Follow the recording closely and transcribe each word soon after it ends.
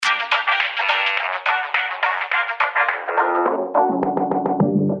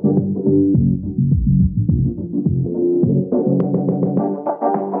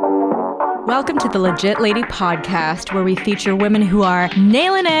Welcome to the Legit Lady Podcast, where we feature women who are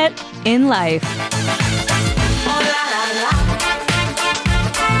nailing it in life.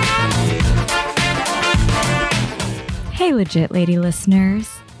 Hey, Legit Lady listeners.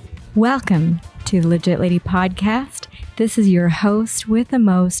 Welcome to the Legit Lady Podcast. This is your host with the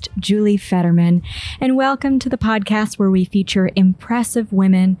most, Julie Fetterman, and welcome to the podcast where we feature impressive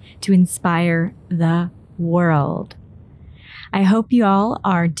women to inspire the world. I hope you all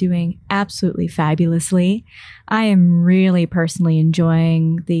are doing absolutely fabulously. I am really personally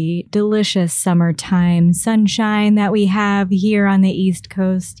enjoying the delicious summertime sunshine that we have here on the East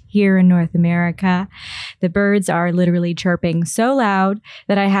Coast, here in North America. The birds are literally chirping so loud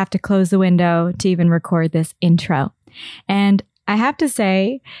that I have to close the window to even record this intro. And I have to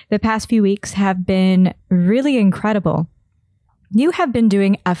say, the past few weeks have been really incredible. You have been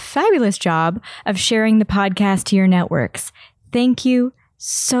doing a fabulous job of sharing the podcast to your networks. Thank you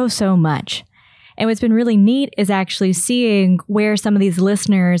so much. And what's been really neat is actually seeing where some of these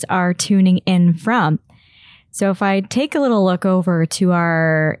listeners are tuning in from. So if I take a little look over to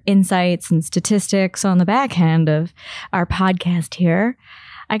our insights and statistics on the back end of our podcast here,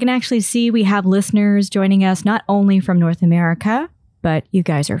 I can actually see we have listeners joining us not only from North America, but you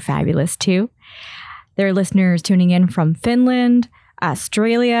guys are fabulous too. There are listeners tuning in from Finland,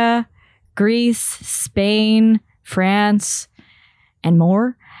 Australia, Greece, Spain, France, and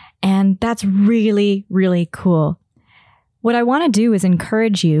more. And that's really, really cool. What I want to do is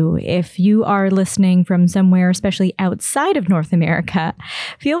encourage you, if you are listening from somewhere, especially outside of North America,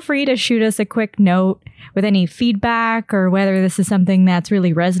 feel free to shoot us a quick note with any feedback or whether this is something that's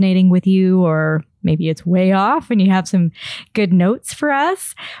really resonating with you, or maybe it's way off and you have some good notes for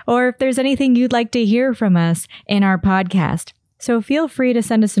us, or if there's anything you'd like to hear from us in our podcast. So feel free to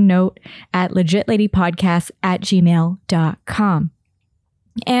send us a note at legitladypodcast@gmail.com.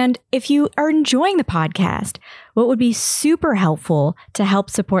 And if you are enjoying the podcast, what would be super helpful to help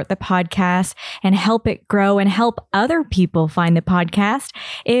support the podcast and help it grow and help other people find the podcast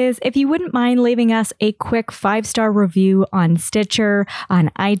is if you wouldn't mind leaving us a quick 5-star review on Stitcher,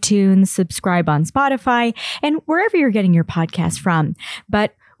 on iTunes, subscribe on Spotify, and wherever you're getting your podcast from.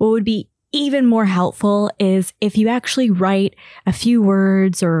 But what would be even more helpful is if you actually write a few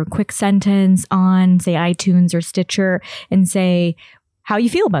words or a quick sentence on, say, iTunes or Stitcher and say how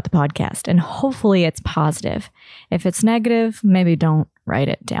you feel about the podcast. And hopefully it's positive. If it's negative, maybe don't write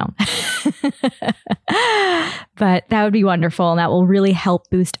it down. But that would be wonderful. And that will really help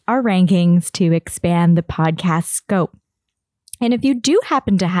boost our rankings to expand the podcast scope. And if you do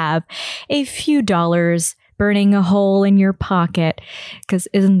happen to have a few dollars burning a hole in your pocket, because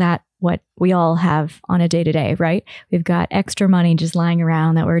isn't that what we all have on a day-to-day, right? We've got extra money just lying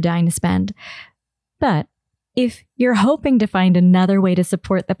around that we're dying to spend. But if you're hoping to find another way to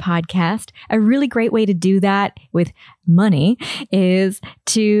support the podcast, a really great way to do that with money is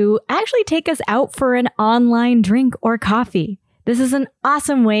to actually take us out for an online drink or coffee. This is an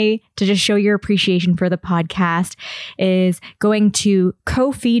awesome way to just show your appreciation for the podcast, is going to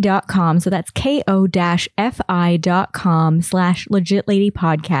ko-fi.com. So that's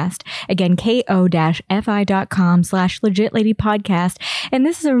ko-fi.com/legitladypodcast. Again, ko-fi.com/legitladypodcast. And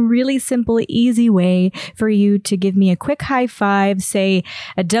this is a really simple, easy way for you to give me a quick high five, say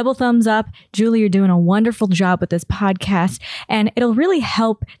a double thumbs up. Julie, you're doing a wonderful job with this podcast, and it'll really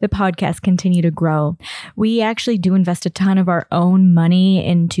help the podcast continue to grow. We actually do invest a ton of our own money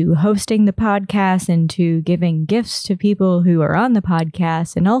into hosting the podcast, into giving gifts to people who are on the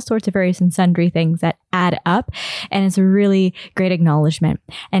podcast, and all sorts of various and sundry things that add up. And it's a really great acknowledgement.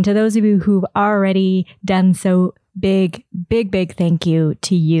 And to those of you who've already done so, big thank you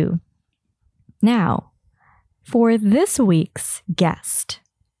to you. Now, for this week's guest,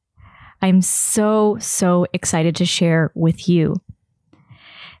 I'm so excited to share with you.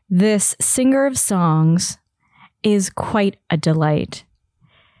 This singer of songs is quite a delight.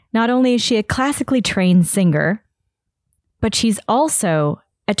 Not only is she a classically trained singer, but she's also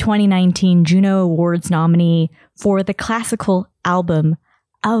a 2019 Juno Awards nominee for the Classical Album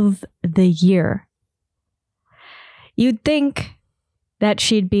of the Year. You'd think that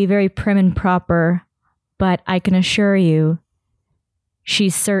she'd be very prim and proper, but I can assure you,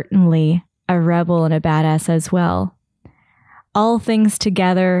 she's certainly a rebel and a badass as well. All things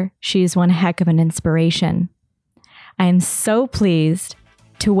together, she's one heck of an inspiration. I am so pleased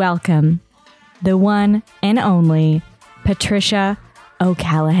to welcome the one and only Patricia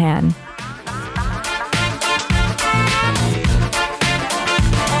O'Callaghan.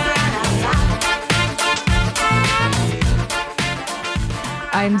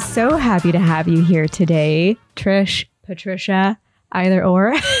 I'm so happy to have you here today, Patricia. Either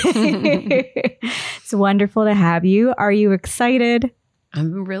or. It's wonderful to have you. Are you excited?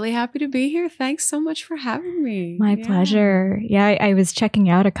 I'm really happy to be here. Thanks so much for having me. My pleasure. Yeah, I was checking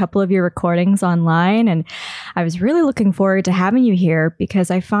out a couple of your recordings online, and I was really looking forward to having you here because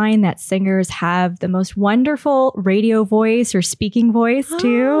I find that singers have the most wonderful radio voice or speaking voice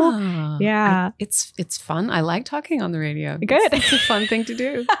too. Yeah. It's fun. I like talking on the radio. Good. It's a fun thing to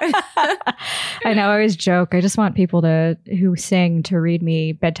do. I know, I always joke. I just want people who sing to read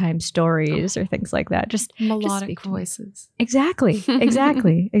me bedtime stories or things like that. Just melodic voices. Exactly.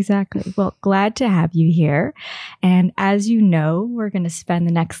 Exactly. Well, glad to have you here. And as you know, we're going to spend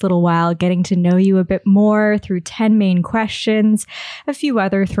the next little while getting to know you a bit more through 10 main questions, a few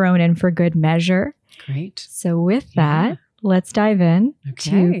other thrown in for good measure. Great. So with that, let's dive in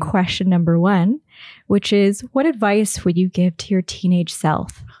to question number 1, which is, what advice would you give to your teenage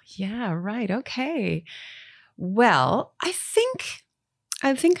self? Yeah, right. Okay. Well, I think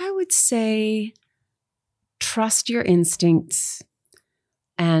I would say trust your instincts.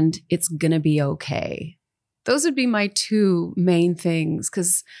 And it's going to be okay. Those would be my 2 main things.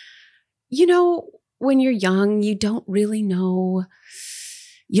 Because, when you're young, you don't really know.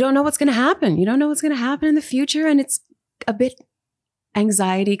 You don't know what's going to happen. You don't know what's going to happen in the future. And it's a bit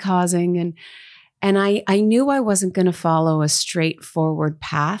anxiety causing. And I knew I wasn't going to follow a straightforward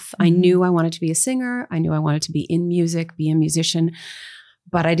path. I knew I wanted to be a singer. I knew I wanted to be in music, be a musician.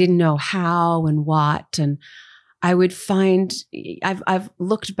 But I didn't know how and what. And I would find, I've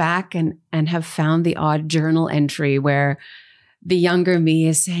looked back and have found the odd journal entry where the younger me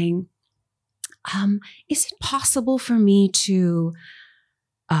is saying, is it possible for me to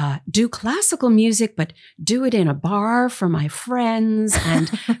do classical music, but do it in a bar for my friends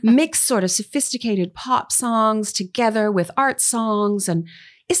and mix sort of sophisticated pop songs together with art songs? And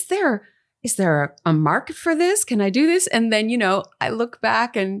is there a market for this? Can I do this? And then, I look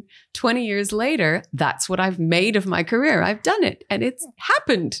back and 20 years later, that's what I've made of my career. I've done it and it's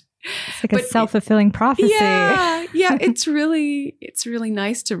happened. It's like a self-fulfilling prophecy. Yeah. It's really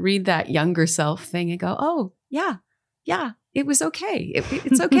nice to read that younger self thing and go, oh, yeah, it was okay.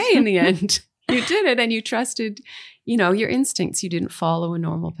 It's okay in the end. You did it and you trusted, your instincts. You didn't follow a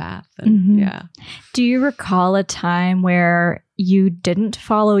normal path. And Do you recall a time where you didn't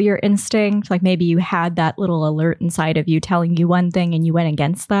follow your instinct? Like maybe you had that little alert inside of you telling you one thing and you went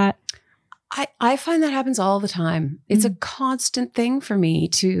against that? I find that happens all the time. It's a constant thing for me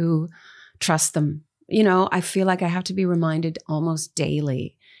to trust them. I feel like I have to be reminded almost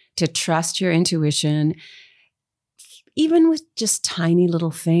daily to trust your intuition, even with just tiny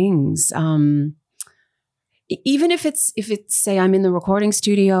little things. Even if it's say I'm in the recording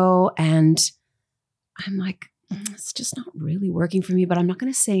studio and I'm like, it's just not really working for me, but I'm not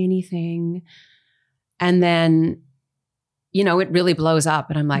going to say anything. And then, it really blows up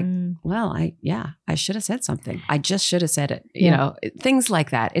and I'm like, well, I should have said something. I just should have said it. Things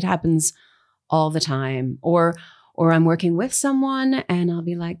like that. It happens all the time. Or I'm working with someone and I'll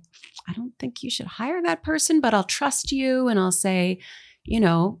be like, I don't think you should hire that person, but I'll trust you. And I'll say,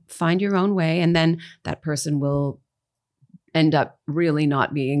 find your own way. And then that person will end up really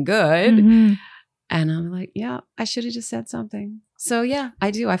not being good. Mm-hmm. And I'm like, yeah, I should have just said something. So yeah,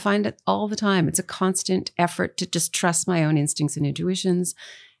 I do. I find it all the time. It's a constant effort to just trust my own instincts and intuitions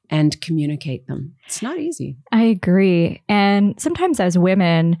and communicate them. It's not easy. I agree. And sometimes as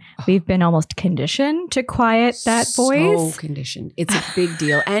women, we've been almost conditioned to quiet that voice. So conditioned. It's a big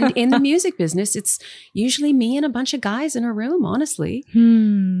deal. And in the music business, it's usually me and a bunch of guys in a room, honestly.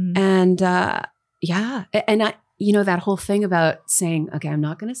 And and I, that whole thing about saying, okay, I'm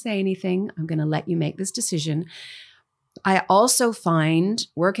not going to say anything. I'm going to let you make this decision. I also find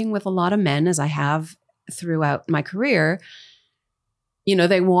working with a lot of men, as I have throughout my career,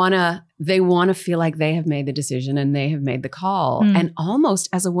 they want to feel like they have made the decision and they have made the call. And almost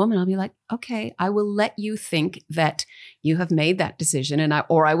as a woman, I'll be like, okay, I will let you think that you have made that decision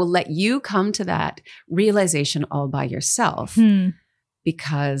or I will let you come to that realization all by yourself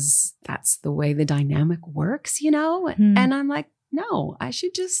because that's the way the dynamic works, And I'm like, no, I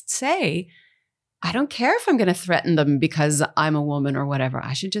should just say, I don't care if I'm going to threaten them because I'm a woman or whatever.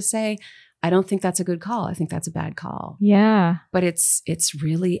 I should just say, I don't think that's a good call. I think that's a bad call. Yeah. But it's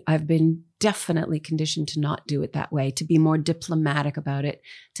really, I've been definitely conditioned to not do it that way, to be more diplomatic about it,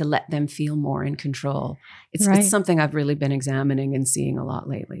 to let them feel more in control. It's something I've really been examining and seeing a lot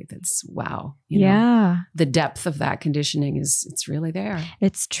lately. That's wow. You know, the depth of that conditioning it's really there.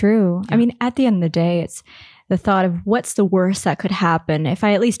 It's true. I mean, at the end of the day, it's the thought of what's the worst that could happen if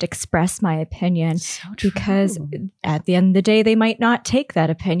I at least express my opinion, because at the end of the day, they might not take that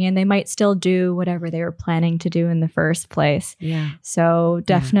opinion. They might still do whatever they were planning to do in the first place. Yeah. So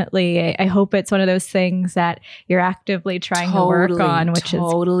definitely, I hope it's one of those things that you're actively trying to work on, which is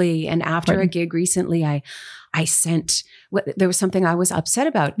totally. And after a gig recently, I sent, there was something I was upset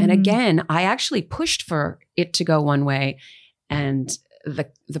about. And again, I actually pushed for it to go one way, and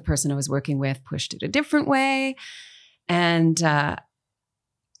the person I was working with pushed it a different way. And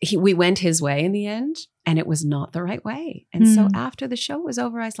we went his way in the end, and it was not the right way. And so after the show was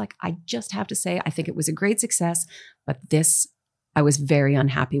over, I was like, I just have to say, I think it was a great success, but I was very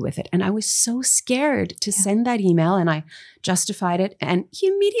unhappy with it. And I was so scared to send that email, and I justified it. And he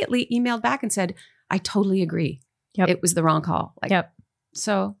immediately emailed back and said, I totally agree. It was the wrong call.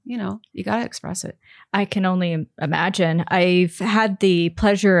 So, you got to express it. I can only imagine. I've had the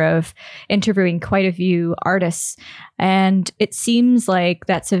pleasure of interviewing quite a few artists, and it seems like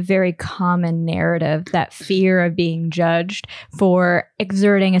that's a very common narrative, that fear of being judged for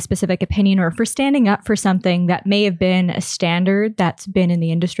exerting a specific opinion or for standing up for something that may have been a standard that's been in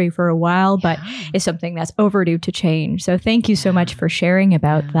the industry for a while, but is something that's overdue to change. So thank you so much for sharing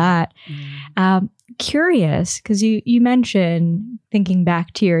about that. Curious, because you mentioned, thinking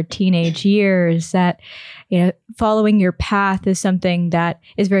back to your teenage years, that following your path is something that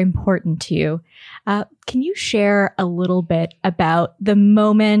is very important to you. Can you share a little bit about the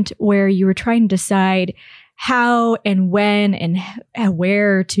moment where you were trying to decide how and when and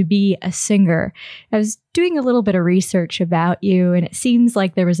where to be a singer? I was doing a little bit of research about you, and it seems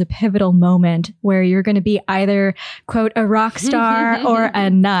like there was a pivotal moment where you're going to be either, quote, a rock star or a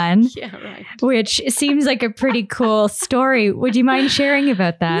nun, which seems like a pretty cool story. Would you mind sharing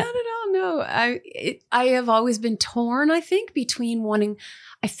about that? Not at all, no. I have always been torn, I think, between wanting,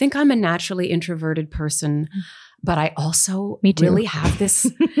 I think I'm a naturally introverted person, but I also really have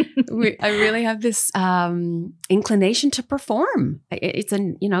this, inclination to perform. It's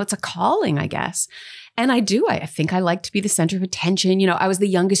a calling, I guess. And I do. I think I like to be the center of attention. I was the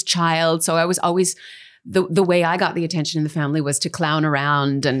youngest child, so I was always, the way I got the attention in the family was to clown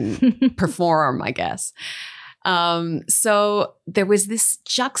around and perform, I guess. So there was this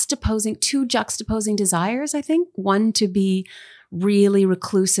two juxtaposing desires, I think. One to be really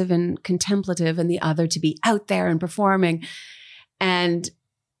reclusive and contemplative, and the other to be out there and performing. And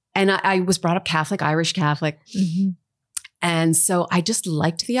I was brought up Catholic, Irish Catholic. And so I just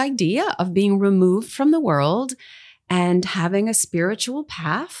liked the idea of being removed from the world and having a spiritual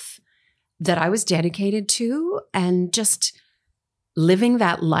path that I was dedicated to, and just living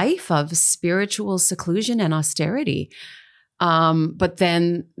that life of spiritual seclusion and austerity. But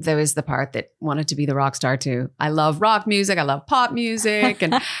then there was the part that wanted to be the rock star too. I love rock music. I love pop music.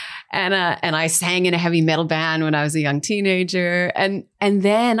 And I sang in a heavy metal band when I was a young teenager. And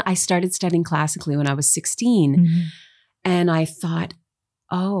then I started studying classically when I was 16. And I thought,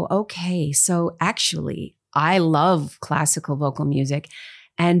 oh, okay. So actually, I love classical vocal music.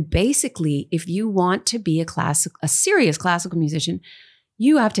 And basically, if you want to be a serious classical musician,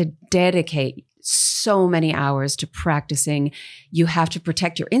 you have to dedicate so many hours to practicing. You have to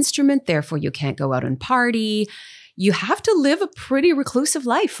protect your instrument. Therefore, you can't go out and party. You have to live a pretty reclusive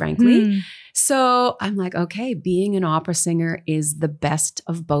life, frankly. So I'm like, okay, being an opera singer is the best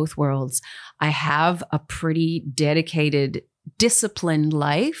of both worlds. I have a pretty dedicated, disciplined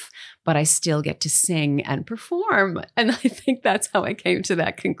life, but I still get to sing and perform. And I think that's how I came to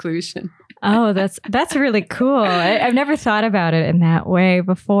that conclusion. Oh, that's really cool. I've never thought about it in that way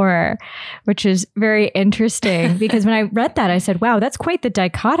before, which is very interesting, because when I read that, I said, wow, that's quite the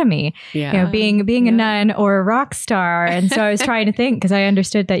dichotomy, being a nun or a rock star. And so I was trying to think, because I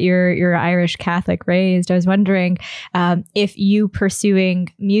understood that you're Irish Catholic raised. I was wondering if you pursuing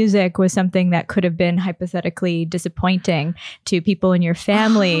music was something that could have been hypothetically disappointing to people in your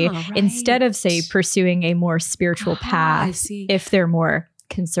family, instead of, say, pursuing a more spiritual path, if they're more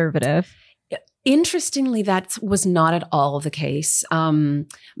conservative. Interestingly, that was not at all the case.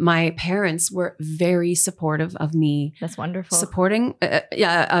 My parents were very supportive of me. That's wonderful.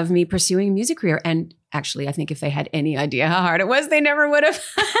 Of me pursuing a music career. And actually, I think if they had any idea how hard it was, they never would have.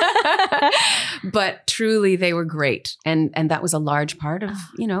 But truly, they were great. And that was a large part of,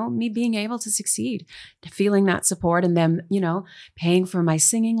 me being able to succeed, feeling that support, and them, paying for my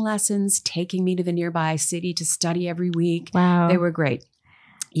singing lessons, taking me to the nearby city to study every week. Wow. They were great.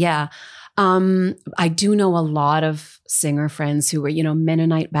 Yeah. I do know a lot of singer friends who were,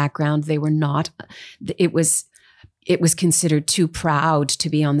 Mennonite background. They were not, it was considered too proud to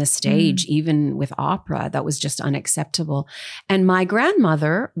be on the stage, even with opera. That was just unacceptable. And my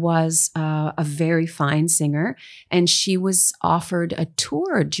grandmother was a very fine singer, and she was offered a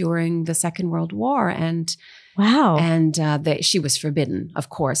tour during the Second World War. And wow. And she was forbidden, of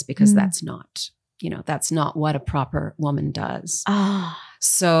course, because that's not what a proper woman does. Oh.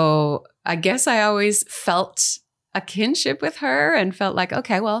 So I guess I always felt a kinship with her and felt like,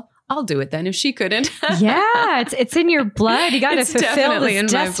 okay, well, I'll do it then if she couldn't. Yeah, it's in your blood. You got to fulfill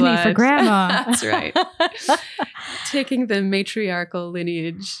this destiny for grandma. That's right. Taking the matriarchal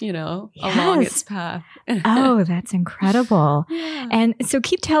lineage, along its path. Oh, that's incredible. Yeah. And so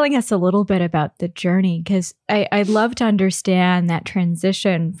keep telling us a little bit about the journey, because I'd love to understand that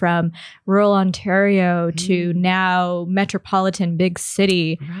transition from rural Ontario to now metropolitan big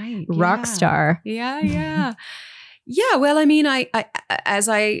city rock star. Yeah. Yeah. Well, I mean,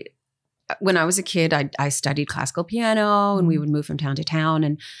 when I was a kid, I studied classical piano, and we would move from town to town,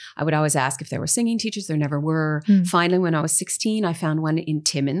 and I would always ask if there were singing teachers. There never were. Finally, when I was 16, I found one in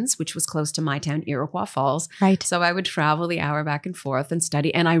Timmins, which was close to my town, Iroquois Falls. Right. So I would travel the hour back and forth and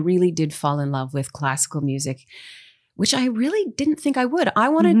study, and I really did fall in love with classical music, which I really didn't think I would. I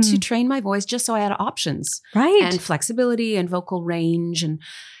wanted to train my voice just so I had options. Right. And flexibility and vocal range.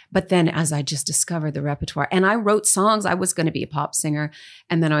 But then as I just discovered the repertoire, and I wrote songs, I was going to be a pop singer.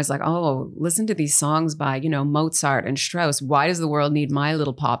 And then I was like, oh, listen to these songs by, Mozart and Strauss. Why does the world need my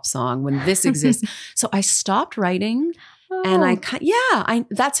little pop song when this exists? So I stopped writing. And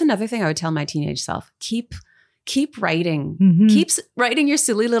that's another thing I would tell my teenage self. Keep writing. Keep writing your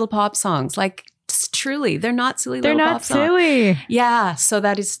silly little pop songs. Like, truly, they're not silly little pop songs. They're not silly. Yeah. So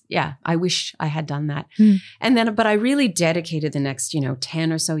that is, I wish I had done that. And then, but I really dedicated the next,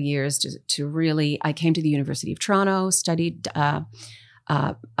 10 or so years to really, I came to the University of Toronto, studied a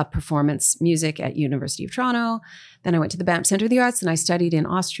performance music at University of Toronto. Then I went to the Banff Center of the Arts, and I studied in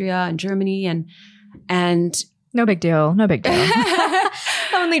Austria and Germany and no big deal.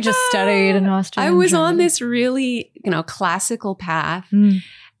 Only just studied in Austria. I was on this really, classical path.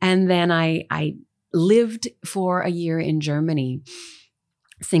 And then I lived for a year in Germany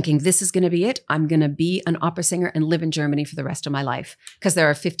thinking this is going to be it. I'm going to be an opera singer and live in Germany for the rest of my life, because there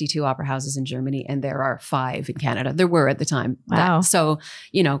are 52 opera houses in Germany and there are 5 in Canada. There were at the time. Wow. So,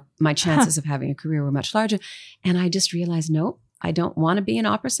 my chances of having a career were much larger. And I just realized, nope, I don't want to be an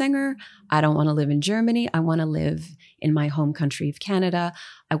opera singer. I don't want to live in Germany. I want to live in my home country of Canada.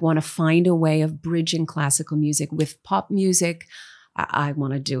 I want to find a way of bridging classical music with pop music. I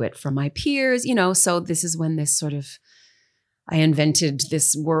want to do it for my peers, so this is when I invented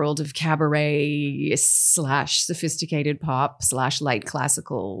this world of cabaret / sophisticated pop / light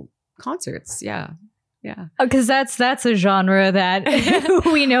classical concerts. Yeah. Yeah. Because that's a genre that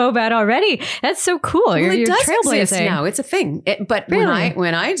we know about already. That's so cool. Well, you're does trailblazing. Exist now. It's a thing. But really?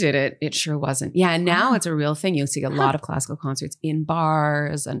 when I did it, it sure wasn't. Yeah. And now it's a real thing. You'll see a lot of classical concerts in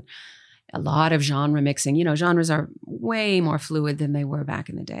bars and a lot of genre mixing. Genres are way more fluid than they were back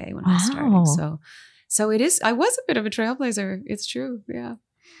in the day when I was starting. So it is. I was a bit of a trailblazer. It's true. Yeah.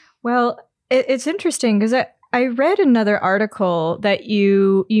 Well, it's interesting because I read another article that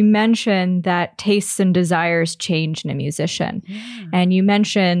you mentioned that tastes and desires change in a musician. Yeah. And you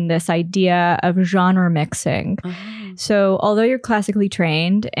mentioned this idea of genre mixing. So although you're classically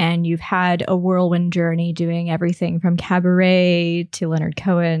trained and you've had a whirlwind journey doing everything from cabaret to Leonard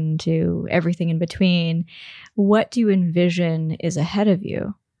Cohen to everything in between, what do you envision is ahead of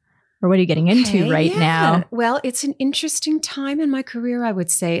you? Or what are you getting into right now? Well, it's an interesting time in my career, I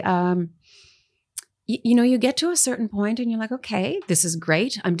would say. You get to a certain point and you're like, okay, this is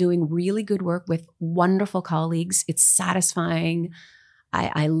great. I'm doing really good work with wonderful colleagues. It's satisfying.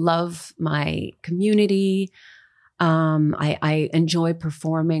 I love my community. I enjoy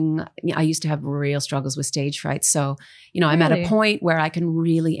performing. I used to have real struggles with stage fright. So, I'm at a point where I can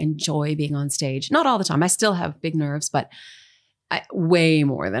really enjoy being on stage. Not all the time. I still have big nerves, but way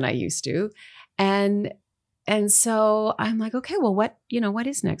more than I used to. And so I'm like, okay, well, what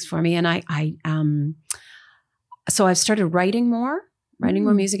is next for me? And so I've started writing more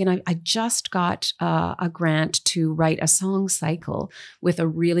music. And I just got a grant to write a song cycle with a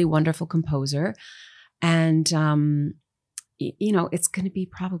really wonderful composer. And, it's going to be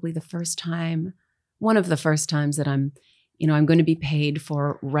probably one of the first times that I'm going to be paid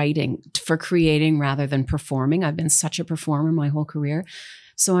for creating rather than performing. I've been such a performer my whole career.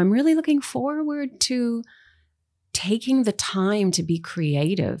 So I'm really looking forward to taking the time to be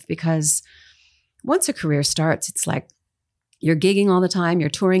creative, because once a career starts, it's like, you're gigging all the time, you're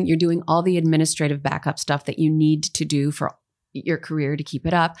touring, you're doing all the administrative backup stuff that you need to do for your career to keep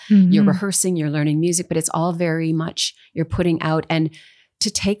it up. You're rehearsing, you're learning music, but it's all very much you're putting out. And to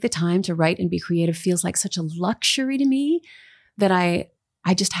take the time to write and be creative feels like such a luxury to me that I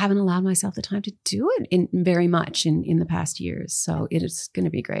just haven't allowed myself the time to do it in very much in the past years. So it is going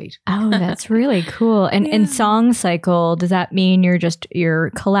to be great. Oh, that's really cool. And Song Cycle, does that mean you're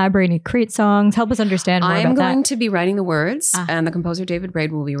collaborating to create songs? Help us understand more about that. I'm going to be writing the words and the composer David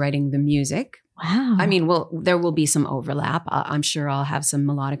Braid will be writing the music. Wow. I mean, there will be some overlap. I'm sure I'll have some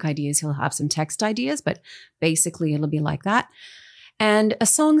melodic ideas. He'll have some text ideas, but basically it'll be like that. And a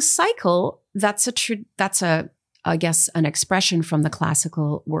song cycle, that's I guess, an expression from the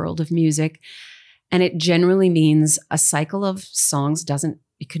classical world of music. And it generally means a cycle of songs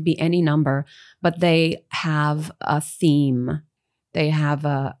it could be any number, but they have a theme. They have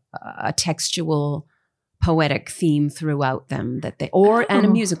a textual, poetic theme throughout them and a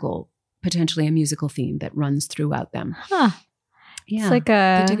musical, potentially a musical theme that runs throughout them. Huh. Yeah. It's like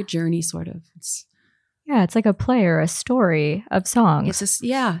they take a journey sort of. It's like a play or a story of songs.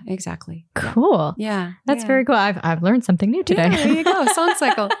 Yeah, exactly. Cool. Yeah. That's very cool. I've learned something new today. Yeah, there you go. Song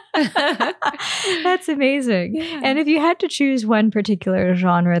cycle. That's amazing. Yeah. And if you had to choose one particular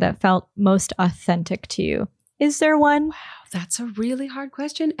genre that felt most authentic to you, is there one? Wow, that's a really hard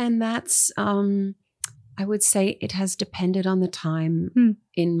question. And that's, I would say it has depended on the time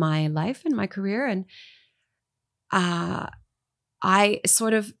in my life and my career. And I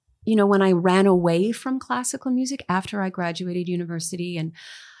sort of, when I ran away from classical music after I graduated university and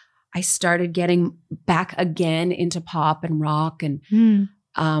I started getting back again into pop and rock and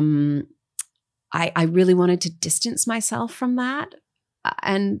I really wanted to distance myself from that.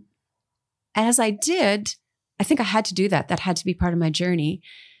 And as I did, I think I had to do that. That had to be part of my journey.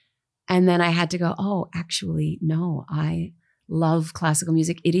 And then I had to go, oh, actually, no, I love classical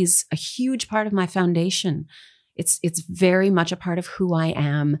music. It is a huge part of my foundation. It's very much a part of who I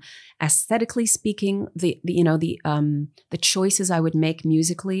am. Aesthetically speaking, the choices I would make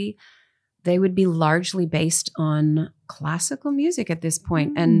musically, they would be largely based on classical music at this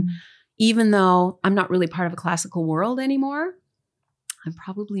point. And even though I'm not really part of a classical world anymore, I'm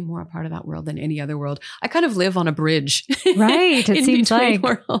probably more a part of that world than any other world. I kind of live on a bridge. Right. It seems like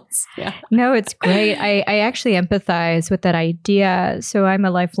worlds. Yeah. No, it's great. I actually empathize with that idea. So I'm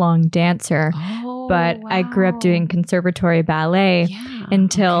a lifelong dancer, but I grew up doing conservatory ballet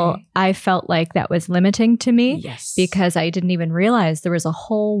until I felt like that was limiting to me because I didn't even realize there was a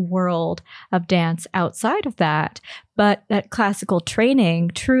whole world of dance outside of that. But that classical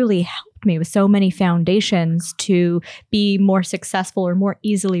training truly helped me with so many foundations to be more successful or more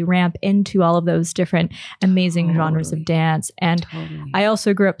easily ramp into all of those different amazing genres of dance. And I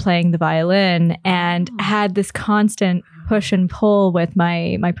also grew up playing the violin and had this constant push and pull with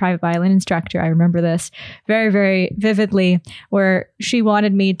my private violin instructor. I remember this very, very vividly, where she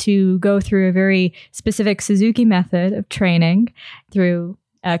wanted me to go through a very specific Suzuki method of training through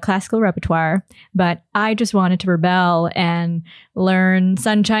classical repertoire, but I just wanted to rebel and learn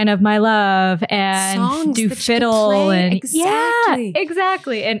Sunshine of My Love and songs do fiddle and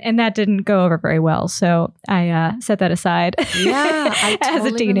exactly. And that didn't go over very well. So I set that aside as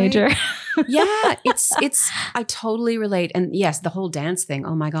a teenager. I totally relate. And yes, the whole dance thing.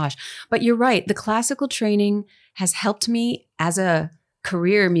 Oh my gosh. But you're right. The classical training has helped me as a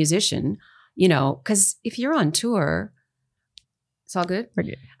career musician, because if you're on tour, it's all good.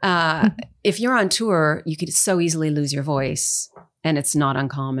 If you're on tour, you could so easily lose your voice, and it's not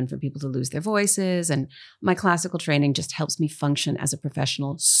uncommon for people to lose their voices. And my classical training just helps me function as a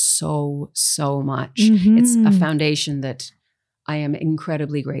professional so much. It's a foundation that I am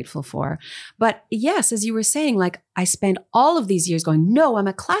incredibly grateful for. But yes, as you were saying, like I spent all of these years going, no, I'm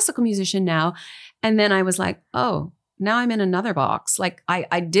a classical musician now. And then I was like, oh, now I'm in another box. Like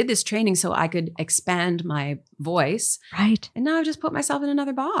I did this training so I could expand my voice. Right. And now I've just put myself in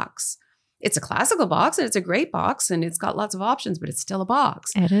another box. It's a classical box and it's a great box and it's got lots of options, but it's still a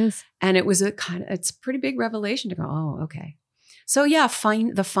box. It is. And it was it's a pretty big revelation to go, oh, okay. So yeah,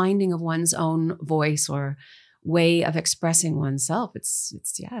 the finding of one's own voice or way of expressing oneself. It's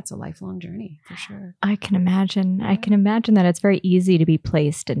a lifelong journey for sure. I can imagine. Yeah. I can imagine that it's very easy to be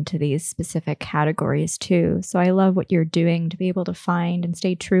placed into these specific categories too. So I love what you're doing to be able to find and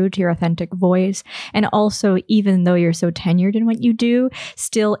stay true to your authentic voice. And also, even though you're so tenured in what you do,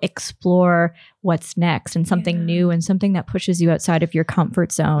 still explore what's next and something new and something that pushes you outside of your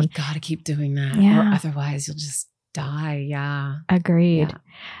comfort zone. You got to keep doing that or otherwise you'll just die. Yeah. Agreed. Yeah.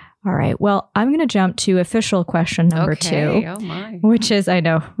 All right. Well, I'm going to jump to official question number 2. Oh my. Which is, I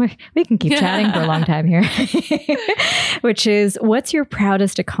know, we can keep chatting for a long time here. Which is, what's your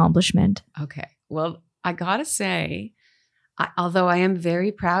proudest accomplishment? Okay. Well, I gotta say, although I am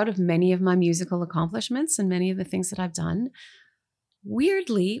very proud of many of my musical accomplishments and many of the things that I've done,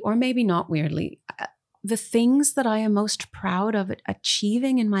 weirdly, or maybe not weirdly, the things that I am most proud of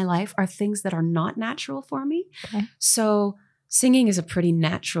achieving in my life are things that are not natural for me. Okay. So singing is a pretty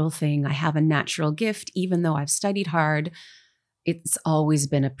natural thing. I have a natural gift, even though I've studied hard. It's always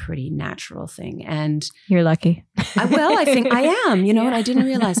been a pretty natural thing. And you're lucky. I think I am, and I didn't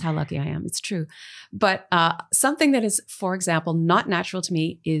realize how lucky I am. It's true. But something that is, for example, not natural to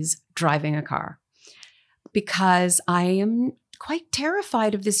me is driving a car, because I am quite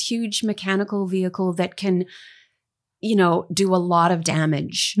terrified of this huge mechanical vehicle that can, do a lot of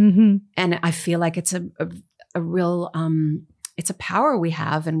damage. Mm-hmm. And I feel like it's a real, it's a power we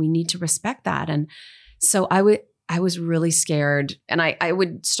have, and we need to respect that. And so I was really scared, and I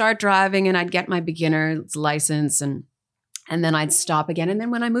would start driving and I'd get my beginner's license and then I'd stop again. And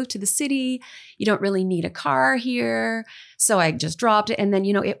then when I moved to the city, you don't really need a car here. So I just dropped it. And then,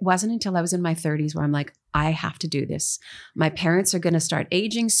 it wasn't until I was in my 30s where I'm like, I have to do this. My parents are going to start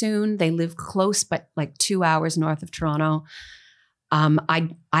aging soon. They live close, but like 2 hours north of Toronto. I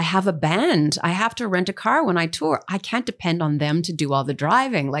have a band. I have to rent a car when I tour. I can't depend on them to do all the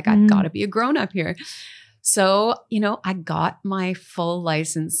driving. Like I've got to be a grown up here. So, I got my full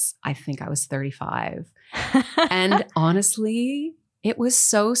license. I think I was 35. And honestly, it was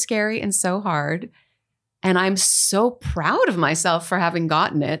so scary and so hard. And I'm so proud of myself for having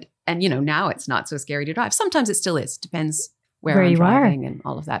gotten it. And, now it's not so scary to drive. Sometimes it still is. Depends where I'm driving and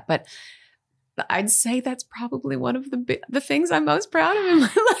all of that. But I'd say that's probably one of the things I'm most proud of in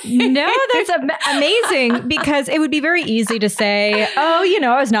my life. No, that's amazing, because it would be very easy to say, oh,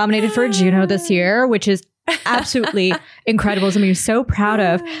 I was nominated for a Juno this year, which is absolutely incredible. Something you're so proud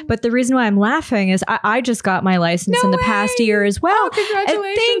of. But the reason why I'm laughing is I just got my license in the past year as well. Oh,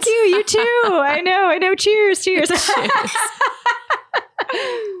 congratulations. Thank you. You too. I know. Cheers. Cheers.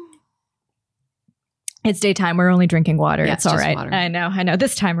 It's daytime. We're only drinking water. Yeah, it's all right. Water. I know.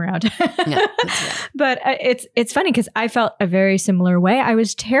 This time around. Yeah, that's right. But it's funny because I felt a very similar way. I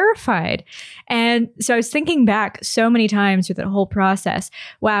was terrified. And so I was thinking back so many times through that whole process.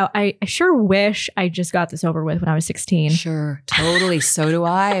 Wow, I sure wish I just got this over with when I was 16. Sure, totally. So do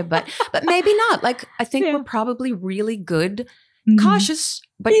I. But maybe not. Like, I think we're probably really good, cautious,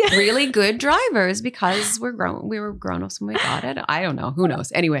 but really good drivers, because we were grown-ups when we got it. I don't know. Who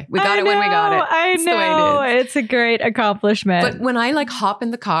knows? Anyway, we got it when we got it. I It's know. the way it is. It's a great accomplishment. But when I hop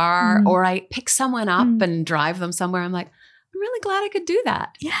in the car or I pick someone up and drive them somewhere, I'm like, I'm really glad I could do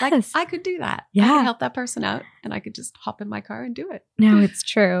that. Yes. Like, I could do that. Yeah. I could help that person out, and I could just hop in my car and do it. No, it's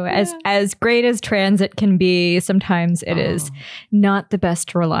true. As great as transit can be, sometimes it is not the best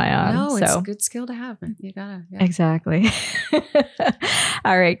to rely on. No, so. it's a good skill to have, man. You gotta. Yeah. Exactly.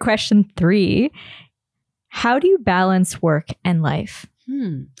 All right. Question 3. How do you balance work and life?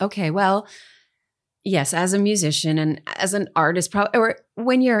 Okay. Well, yes, as a musician and as an artist, or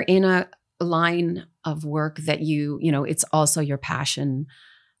when you're in a line of work that it's also your passion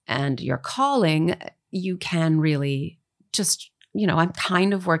and your calling, you can really just, I'm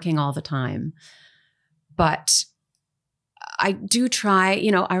kind of working all the time. But I do try,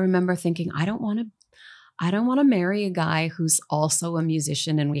 I remember thinking, I don't want to marry a guy who's also a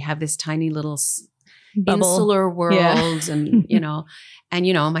musician and we have this tiny little Bubble. Insular world. And,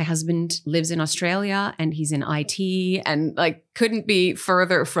 my husband lives in Australia and he's in IT and couldn't be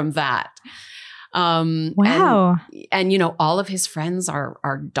further from that. Wow. And all of his friends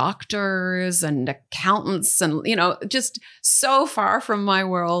are doctors and accountants and, just so far from my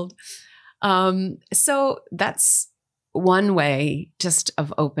world. So that's one way just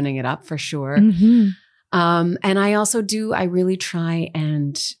of opening it up for sure. Mm-hmm. And I really try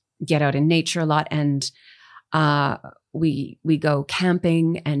and get out in nature a lot. And we go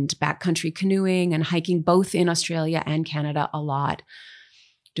camping and backcountry canoeing and hiking both in Australia and Canada a lot.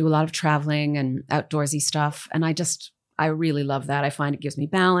 Do a lot of traveling and outdoorsy stuff. And I really love that. I find it gives me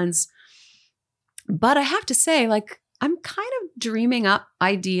balance. But I have to say, I'm kind of dreaming up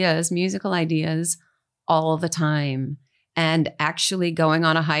musical ideas all the time. And actually going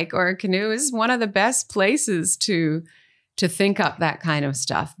on a hike or a canoe is one of the best places to think up that kind of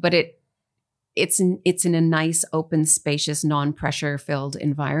stuff. But it's in a nice, open, spacious, non-pressure filled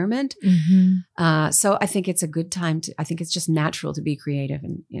environment. Mm-hmm. So I think it's a good time I think it's just natural to be creative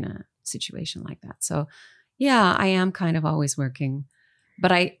in a situation like that. So yeah, I am kind of always working,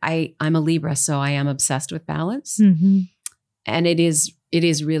 but I'm a Libra, so I am obsessed with balance. Mm-hmm. And it is it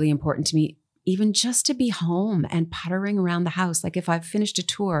is really important to me, even just to be home and puttering around the house. Like if I've finished a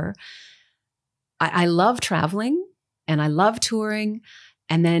tour, I love traveling and I love touring.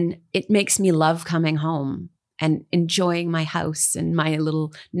 And then it makes me love coming home and enjoying my house and my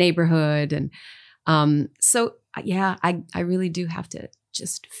little neighborhood. And so, yeah, I really do have to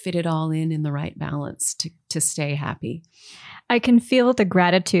just fit it all in the right balance to stay happy. I can feel the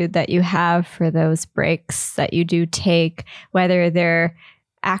gratitude that you have for those breaks that you do take, whether they're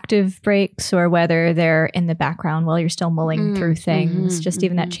active breaks or whether they're in the background while you're still mulling through things, just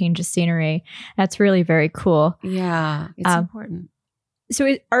even that change of scenery. That's really very cool. Yeah, it's important.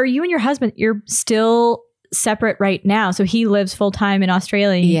 So are you and your husband, you're still separate right now? So he lives full time in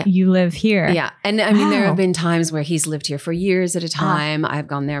Australia. Yeah. You live here. Yeah. And I mean, there have been times where he's lived here for years at a time. I've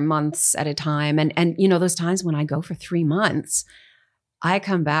gone there months at a time. And you know, those times when I go for 3 months, I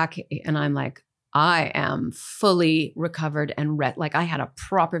come back and I'm like, I am fully recovered and like I had a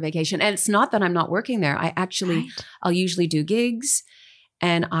proper vacation. And it's not that I'm not working there. I'll usually do gigs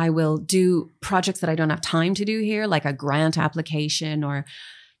and I will do projects that I don't have time to do here, like a grant application or,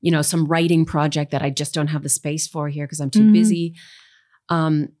 you know, some writing project that I just don't have the space for here because I'm too busy.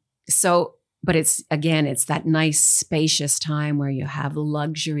 But it's that nice spacious time where you have the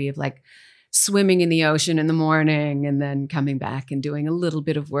luxury of like swimming in the ocean in the morning and then coming back and doing a little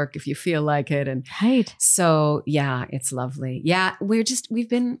bit of work if you feel like it. And so, yeah, it's lovely. Yeah. We've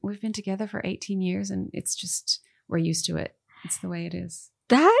been together for 18 years and it's just, we're used to it. It's the way it is.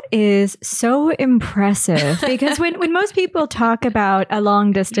 That is so impressive because when most people talk about a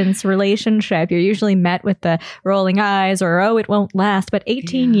long distance relationship, you're usually met with the rolling eyes or, oh, it won't last. But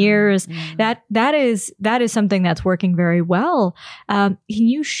 18 years, that is something that's working very well. Can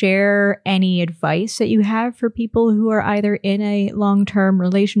you share any advice that you have for people who are either in a long-term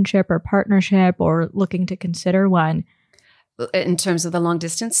relationship or partnership or looking to consider one? In terms of the long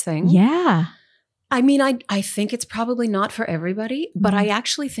distance thing? Yeah. I mean, I think it's probably not for everybody, but I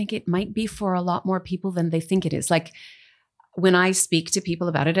actually think it might be for a lot more people than they think it is. Like when I speak to people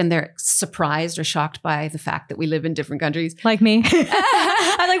about it and they're surprised or shocked by the fact that we live in different countries. Like me.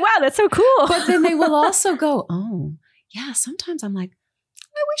 I'm like, wow, that's so cool. But then they will also go, oh, yeah, sometimes I'm like,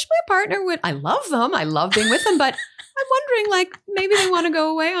 I wish my partner would. I love them. I love being with them, but I'm wondering, like, maybe they want to go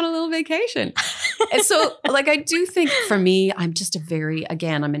away on a little vacation. And so, like, I do think for me, I'm just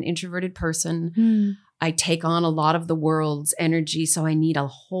I'm an introverted person. I take on a lot of the world's energy. So I need a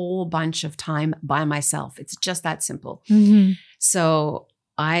whole bunch of time by myself. It's just that simple. So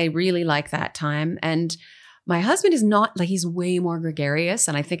I really like that time. And my husband is not like, he's way more gregarious.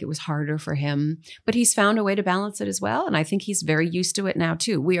 And I think it was harder for him, but he's found a way to balance it as well. And I think he's very used to it now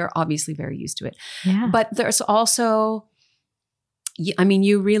too. We are obviously very used to it. Yeah. But there's also, I mean,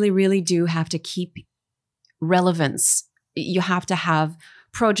 you really, really do have to keep relevance. You have to have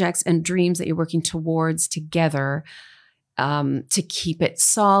projects and dreams that you're working towards together to keep it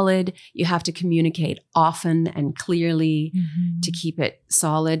solid. You have to communicate often and clearly to keep it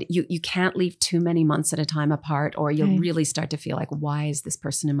solid. You can't leave too many months at a time apart or you'll really start to feel like, why is this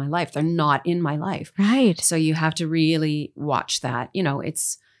person in my life? They're not in my life. Right. So you have to really watch that. You know,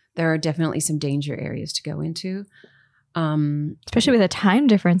 there are definitely some danger areas to go into. Especially with a time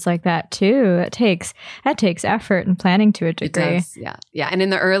difference like that too. That takes effort and planning to a degree. It does, yeah. Yeah. And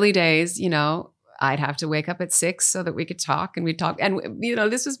in the early days, you know, I'd have to wake up at 6 so that we could talk and we'd talk. And, you know,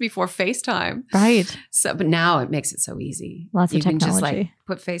 this was before FaceTime. Right. So, but now it makes it so easy. Lots of technology. You can just like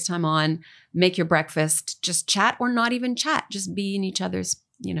put FaceTime on, make your breakfast, just chat or not even chat, just be in each other's,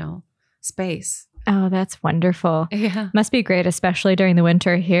 you know, space. Oh, that's wonderful. Yeah. Must be great, especially during the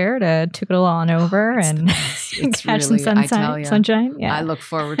winter here to toodle on over and catch some sunshine. Yeah. I look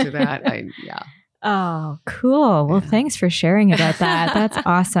forward to that. Yeah. Oh, cool. Well, thanks for sharing about that. That's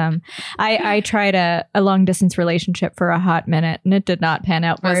awesome. I tried a long distance relationship for a hot minute and it did not pan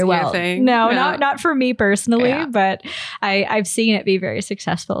out very well. No, not for me personally, but I've seen it be very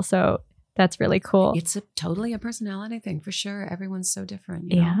successful. So that's really cool. It's totally a personality thing for sure. Everyone's so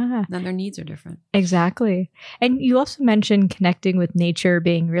different. You know? And their needs are different. Exactly. And you also mentioned connecting with nature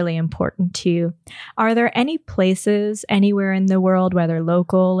being really important to you. Are there any places anywhere in the world, whether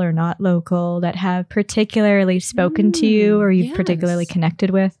local or not local, that have particularly spoken to you or you've particularly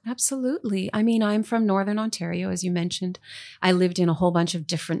connected with? Absolutely. I mean, I'm from Northern Ontario, as you mentioned. I lived in a whole bunch of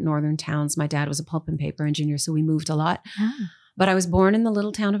different northern towns. My dad was a pulp and paper engineer, so we moved a lot. But I was born in the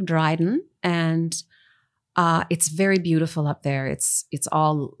little town of Dryden, and it's very beautiful up there. It's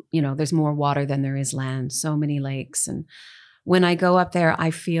all, you know, there's more water than there is land, so many lakes. And when I go up there,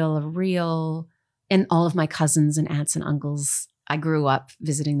 I feel and all of my cousins and aunts and uncles, I grew up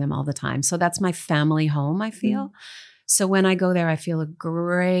visiting them all the time. So that's my family home, I feel. So when I go there, I feel a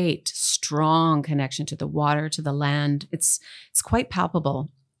great, strong connection to the water, to the land. It's quite palpable.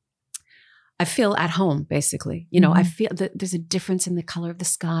 I feel at home, basically. You know, I feel that there's a difference in the color of the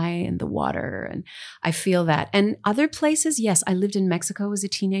sky and the water. And I feel that. And other places, yes, I lived in Mexico as a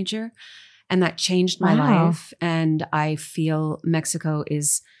teenager, and that changed my life. And I feel Mexico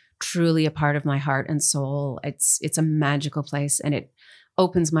is truly a part of my heart and soul. It's a magical place, and it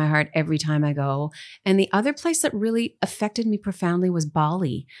opens my heart every time I go. And the other place that really affected me profoundly was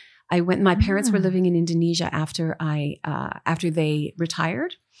Bali. My parents were living in Indonesia after they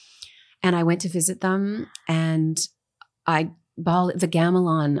retired. And I went to visit them, and the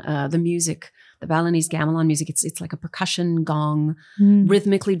gamelan, the music, the Balinese gamelan music, it's like a percussion gong,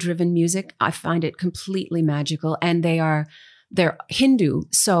 rhythmically driven music. I find it completely magical. And they're Hindu,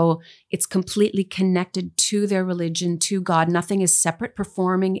 so it's completely connected to their religion, to God. Nothing is separate.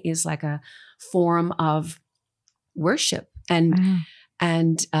 Performing is like a form of worship. And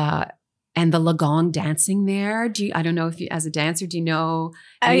the lagong dancing there. I don't know if you, as a dancer, do you know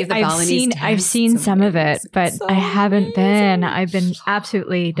any of the Balinese dance? I've seen some of it, but I haven't been. I've been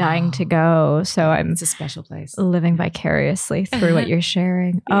absolutely dying to go. So it's a special place. Living vicariously through what you're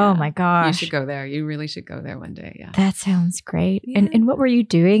sharing. Yeah. Oh my gosh. You should go there. You really should go there one day. Yeah. That sounds great. Yeah. And what were you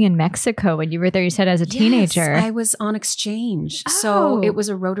doing in Mexico when you were there? You said as a teenager. I was on exchange. So it was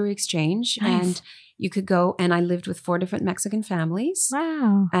a Rotary exchange. Nice. And you could go, and I lived with 4 different Mexican families.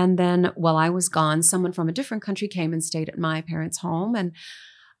 Wow. And then while I was gone, someone from a different country came and stayed at my parents' home.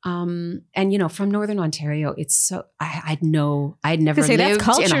 And you know, from Northern Ontario, it's so, I'd never lived in a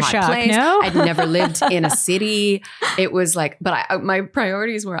hot place. No? I'd never lived in a city. It was like, but my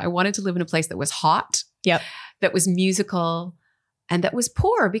priorities were, I wanted to live in a place that was hot. Yep. That was musical, and that was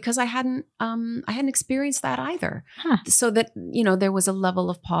poor, because I hadn't experienced that either. Huh. So that, you know, there was a level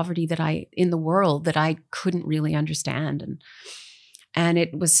of poverty in the world that I couldn't really understand. And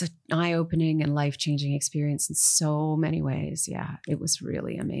it was an eye-opening and life-changing experience in so many ways. Yeah, it was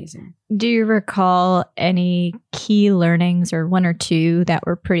really amazing. Do you recall any key learnings, or 1 or 2 that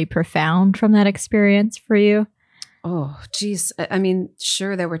were pretty profound from that experience for you? Oh, geez. I mean,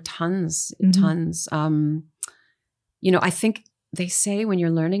 sure, there were tons. You know, I think they say when you're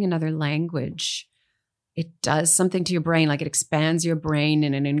learning another language, it does something to your brain, like it expands your brain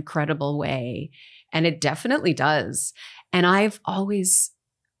in an incredible way. And it definitely does. And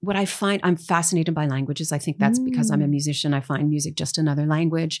what I find, I'm fascinated by languages. I think that's because I'm a musician. I find music just another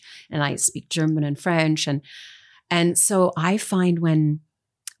language, and I speak German and French. And so I find when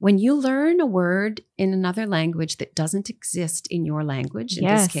you learn a word in another language that doesn't exist in your language, in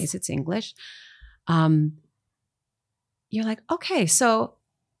this case, it's English, you're like, okay, so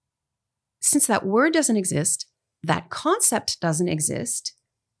since that word doesn't exist, that concept doesn't exist,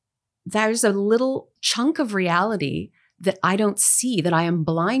 there's a little chunk of reality that I don't see, that I am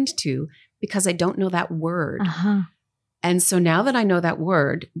blind to, because I don't know that word. Uh-huh. And so now that I know that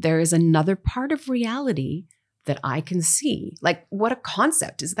word, there is another part of reality that I can see. Like, what a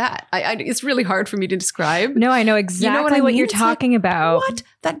concept is that? It's really hard for me to describe. No, I know exactly what you're talking about. What?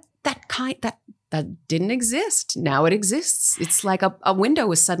 That didn't exist. Now it exists. It's like a window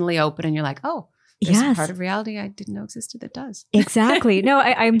was suddenly open, and you're like, oh, there's a part of reality I didn't know existed that does. Exactly. No,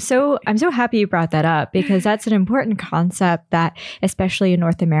 I'm so happy you brought that up, because that's an important concept that, especially in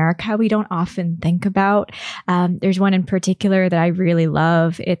North America, we don't often think about. There's one in particular that I really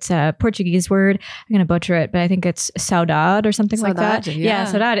love. It's a Portuguese word. I'm going to butcher it, but I think it's saudade or something like that. Yeah,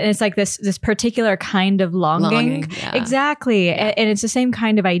 saudade. And it's like this particular kind of longing. Yeah. Exactly. Yeah. And it's the same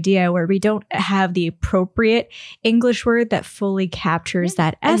kind of idea where we don't have the appropriate English word that fully captures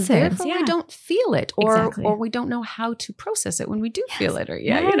that essence. And therefore we don't feel it, or we don't know how to process it when we do feel it, or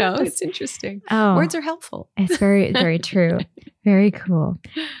you know, it's interesting. Words are helpful. It's very, very true. Very cool.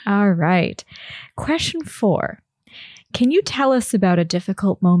 All right. Question 4. Can you tell us about a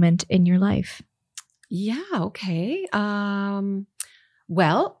difficult moment in your life? Yeah. Okay.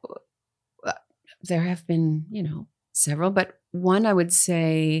 Well, there have been, you know, several, but one I would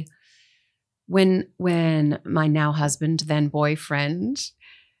say when my now husband, then boyfriend,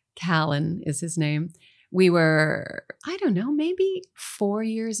 Callan is his name. We were, I don't know, maybe 4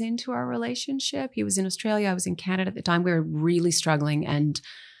 years into our relationship. He was in Australia. I was in Canada at the time. We were really struggling and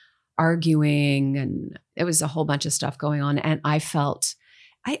arguing, and it was a whole bunch of stuff going on. And I felt,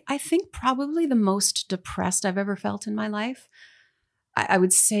 I think probably the most depressed I've ever felt in my life. I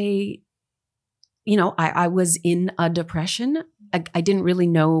would say, you know, I was in a depression. I didn't really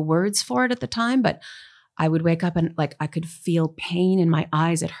know words for it at the time, but I would wake up and like I could feel pain in my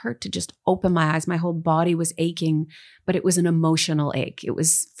eyes. It hurt to just open my eyes. My whole body was aching, but it was an emotional ache. It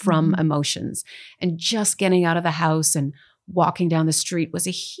was from emotions. And just getting out of the house and walking down the street was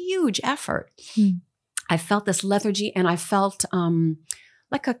a huge effort. I felt this lethargy, and I felt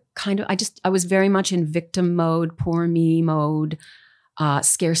like a kind of, I was very much in victim mode, poor me mode,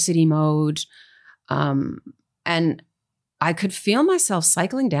 scarcity mode. And I could feel myself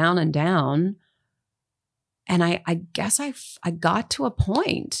cycling down and down. And I guess I got to a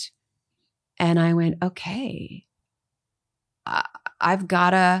point and I went, okay, I've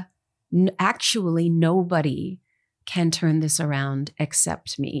got to, actually nobody can turn this around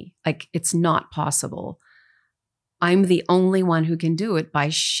except me. Like, it's not possible. I'm the only one who can do it by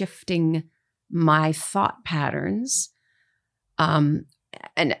shifting my thought patterns. And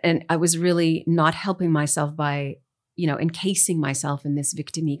I was really not helping myself by, encasing myself in this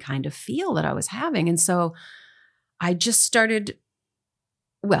victim-y kind of feel that I was having. And so I just started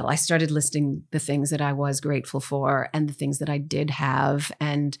listing the things that I was grateful for and the things that I did have.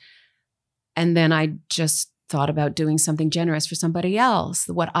 And then I just thought about doing something generous for somebody else,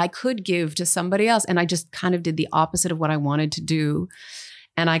 what I could give to somebody else. And I just kind of did the opposite of what I wanted to do.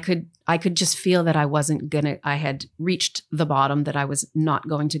 And I could just feel that I had reached the bottom, that I was not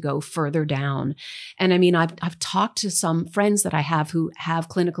going to go further down. And I mean, I've talked to some friends that I have who have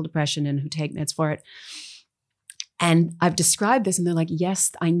clinical depression and who take meds for it. And I've described this and they're like,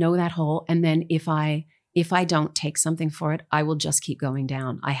 yes, I know that hole. And then if I don't take something for it, I will just keep going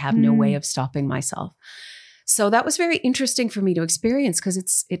down. I have no way of stopping myself. So that was very interesting for me to experience,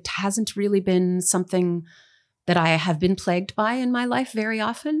 because it hasn't really been something that I have been plagued by in my life very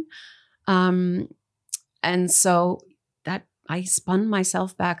often. And so that I spun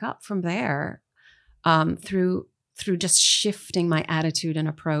myself back up from there through just shifting my attitude and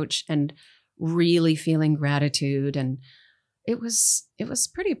approach and really feeling gratitude. And it was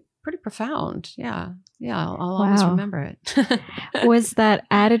pretty profound. Yeah. I'll always remember it. Was that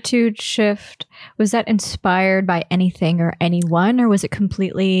attitude shift, was that inspired by anything or anyone, or was it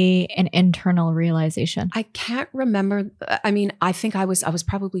completely an internal realization? I can't remember. I mean, I think I was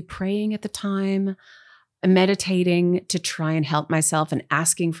probably praying at the time, meditating to try and help myself and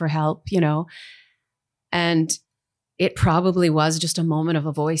asking for help, and it probably was just a moment of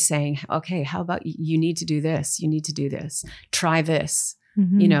a voice saying, okay, how about you need to do this? You need to do this. Try this.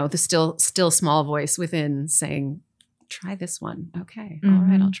 The still small voice within saying, try this one. Okay. All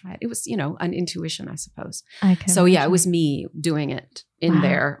right. I'll try it. It was, an intuition, I suppose. So yeah, it was me doing it in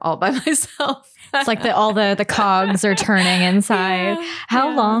there all by myself. It's like all the cogs are turning inside. Yeah,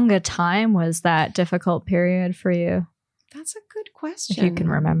 How long a time was that difficult period for you? That's a good question. If you can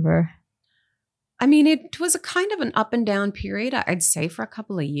remember. I mean, it was a kind of an up and down period, I'd say, for a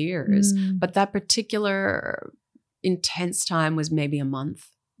couple of years. But that particular intense time was maybe a month.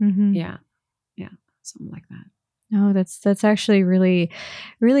 Yeah, something like that. No, that's actually really,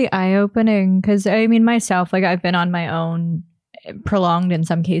 really eye-opening, because I mean, myself, like, I've been on my own prolonged, in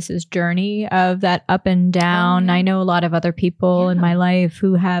some cases, journey of that up and down. I know a lot of other people in my life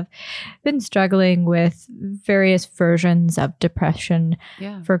who have been struggling with various versions of depression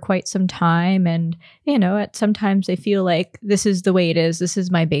for quite some time. And, sometimes they feel like this is the way it is. This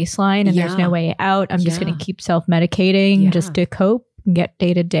is my baseline and there's no way out. I'm just going to keep self-medicating just to cope and get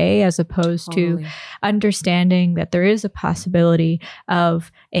day to day, as opposed to understanding that there is a possibility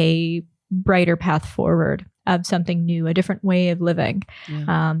of a brighter path forward, of something new, a different way of living.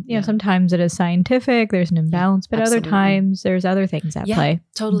 Sometimes it is scientific, there's an imbalance, but other times there's other things at play.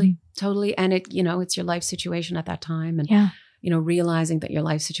 Totally. And it's your life situation at that time. And, realizing that your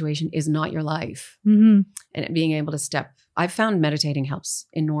life situation is not your life, and being able to I've found meditating helps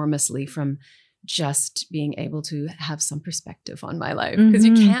enormously, from just being able to have some perspective on my life, because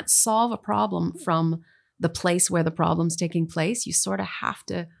you can't solve a problem from the place where the problem's taking place. You sort of have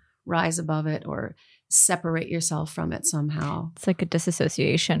to rise above it or separate yourself from it somehow. It's like a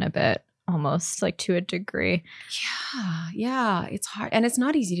disassociation a bit, almost, like, to a degree. Yeah. It's hard. And it's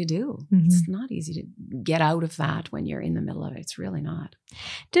not easy to do. It's not easy to get out of that when you're in the middle of it. It's really not.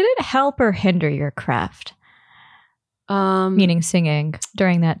 Did it help or hinder your craft? Meaning singing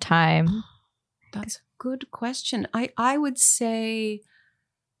during that time? That's a good question. I would say,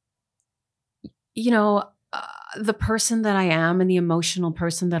 the person that I am and the emotional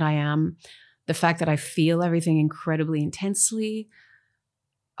person that I am, the fact that I feel everything incredibly intensely,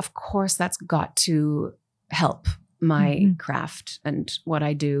 of course, that's got to help my craft and what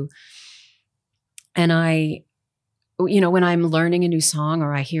I do. And when I'm learning a new song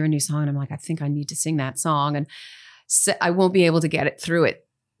or I hear a new song and I'm like, I think I need to sing that song, and I won't be able to get it through it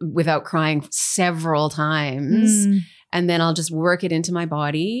without crying several times. And then I'll just work it into my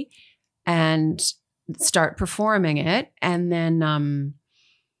body and start performing it. And then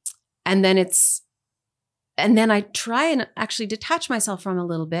I try and actually detach myself from a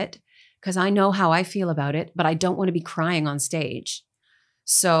little bit because I know how I feel about it, but I don't want to be crying on stage.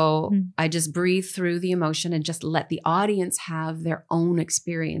 So I just breathe through the emotion and just let the audience have their own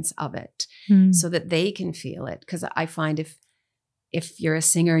experience of it so that they can feel it. Because I find if you're a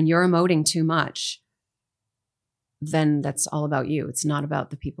singer and you're emoting too much, then that's all about you. It's not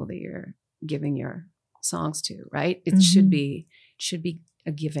about the people that you're giving your songs to, right? It should be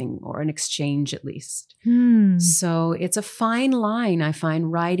a giving or an exchange at least. So it's a fine line, I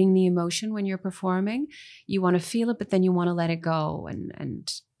find, riding the emotion when you're performing. You want to feel it, but then you want to let it go.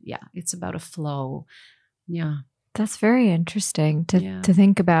 And yeah, it's about a flow. Yeah. That's very interesting to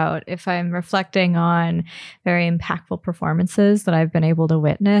think about. If I'm reflecting on very impactful performances that I've been able to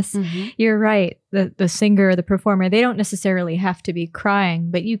witness, you're right. The singer, the performer, they don't necessarily have to be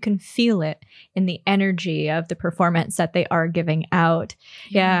crying, but you can feel it in the energy of the performance that they are giving out.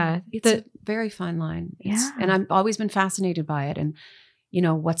 Yeah. It's a very fine line. And I've always been fascinated by it. And,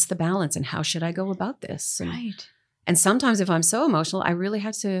 what's the balance and how should I go about this? And sometimes if I'm so emotional, I really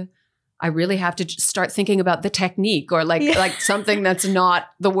have to start thinking about the technique or like something that's not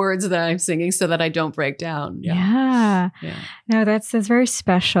the words that I'm singing so that I don't break down. Yeah. No, that's very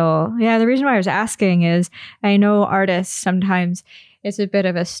special. Yeah. The reason why I was asking is I know artists sometimes it's a bit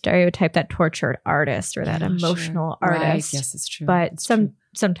of a stereotype, that tortured artist or that emotional artist. Right. Yes, it's true. But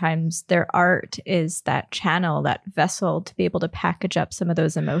sometimes their art is that channel, that vessel to be able to package up some of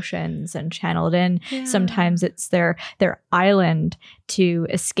those emotions and channel it in. Yeah. Sometimes it's their island to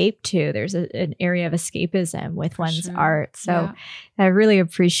escape to. There's an area of escapism with one's art. So I really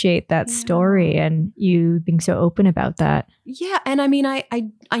appreciate that story and you being so open about that. Yeah. And I mean,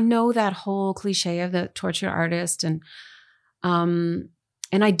 I know that whole cliche of the tortured artist and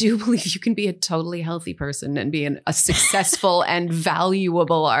I do believe you can be a totally healthy person and be a successful and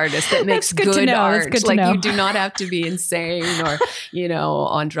valuable artist that makes good art. You do not have to be insane or,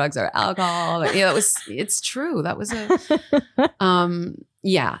 on drugs or alcohol. It's true. That was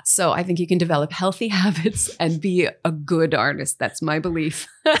So I think you can develop healthy habits and be a good artist. That's my belief.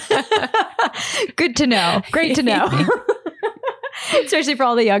 Good to know. Great to know. Especially for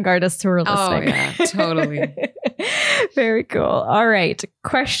all the young artists who are listening. Oh, yeah, totally. Very cool. All right.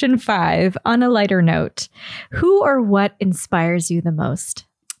 Question 5, on a lighter note, who or what inspires you the most?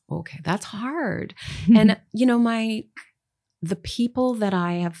 Okay, that's hard. And, the people that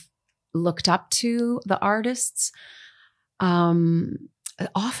I have looked up to, the artists, often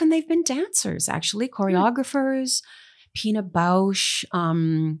they've been dancers, actually, choreographers, Pina Bausch,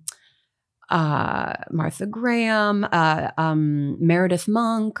 Martha Graham, Meredith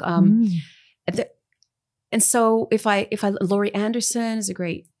Monk. And so if I Laurie Anderson is a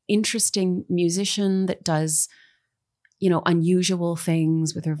great, interesting musician that does, unusual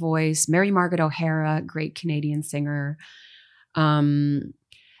things with her voice. Mary Margaret O'Hara, great Canadian singer.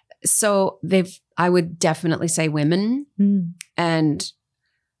 So I would definitely say women and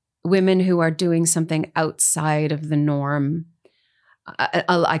women who are doing something outside of the norm.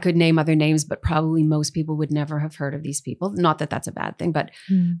 I could name other names, but probably most people would never have heard of these people. Not that that's a bad thing, but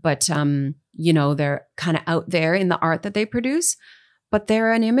they're kind of out there in the art that they produce, but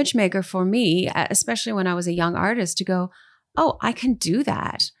they're an image maker for me, especially when I was a young artist, to go, oh, I can do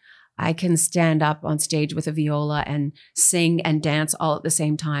that. I can stand up on stage with a viola and sing and dance all at the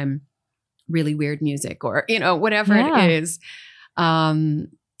same time, really weird music or, whatever it is.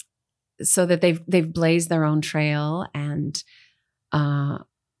 So that they've blazed their own trail and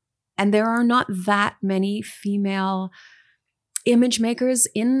there are not that many female image makers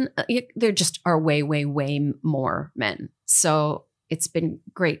there just are way, way, way more men. So it's been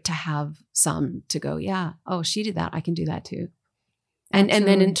great to have some to go, she did that. I can do that too. And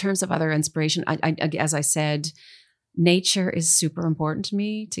then in terms of other inspiration, I as I said, nature is super important to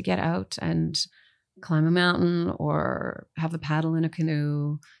me, to get out and climb a mountain or have a paddle in a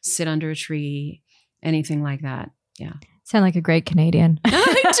canoe, sit under a tree, anything like that. Yeah. Sound like a great Canadian. I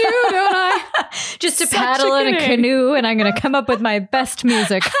do, don't I? Just to paddle in a canoe and I'm going to come up with my best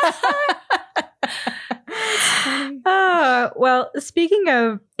music. Well, speaking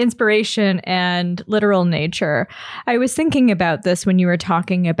of inspiration and literal nature, I was thinking about this when you were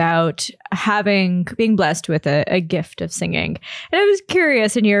talking about being blessed with a gift of singing. And I was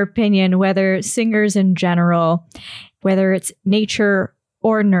curious, in your opinion, whether singers in general, whether it's nature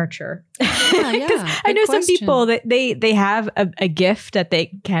or nurture, I know some people that they have a gift that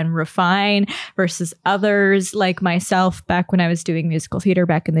they can refine versus others. Like myself, back when I was doing musical theater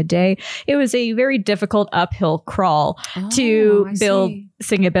back in the day, it was a very difficult uphill crawl to build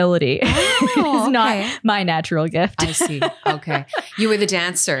singability. It's not my natural gift. I see. Okay. You were the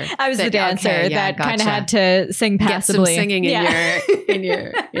dancer. I was the dancer that kind of had to sing passively. Get some singing in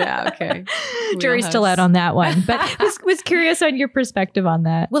your okay. Jury's still out on that one, but was curious on your perspective on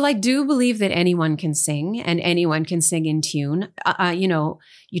that. Well, I do believe that anyone can sing and anyone can sing in tune. You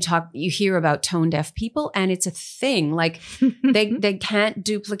hear about tone deaf people, and it's a thing. Like they can't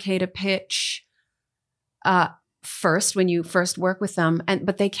duplicate a pitch first when you first work with them,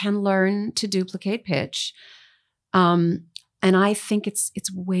 but they can learn to duplicate pitch. And I think it's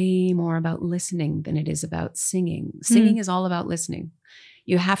way more about listening than it is about singing. Singing is all about listening.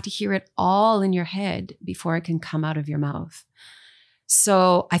 You have to hear it all in your head before it can come out of your mouth.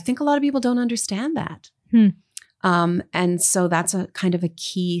 So I think a lot of people don't understand that. And so that's a kind of a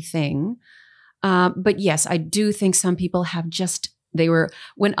key thing. But yes, I do think some people have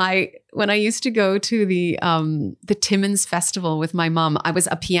when I used to go to the Timmins Festival with my mom, I was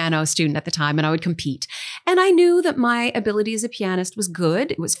a piano student at the time and I would compete. And I knew that my ability as a pianist was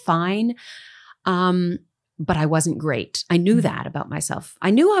good. It was fine. But I wasn't great. I knew that about myself. I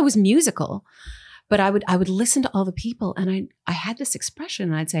knew I was musical, but I would listen to all the people and I had this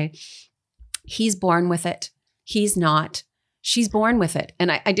expression and I'd say, he's born with it. He's not. She's born with it.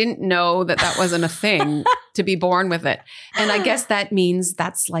 And I didn't know that wasn't a thing to be born with it. And I guess that means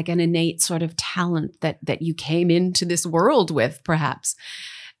that's like an innate sort of talent that you came into this world with, perhaps.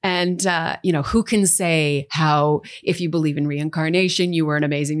 And, who can say how, if you believe in reincarnation, you were an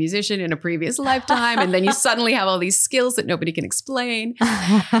amazing musician in a previous lifetime, and then you suddenly have all these skills that nobody can explain.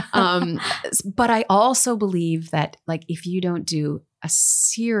 But I also believe that, like, if you don't do a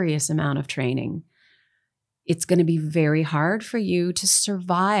serious amount of training, it's going to be very hard for you to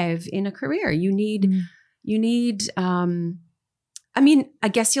survive in a career. You need, I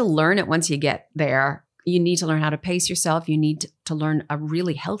guess you'll learn it once you get there. You need to learn how to pace yourself. You need to learn a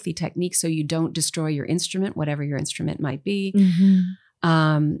really healthy technique so you don't destroy your instrument, whatever your instrument might be. You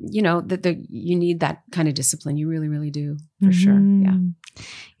need that kind of discipline. You really, really do, for sure. Yeah.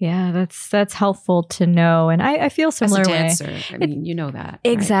 Yeah, that's helpful to know. And I feel similar as a dancer. You know that.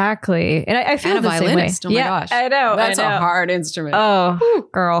 Exactly. Right? And I feel and a violinist. Same way. Oh my gosh. I know. That's a hard instrument. Oh,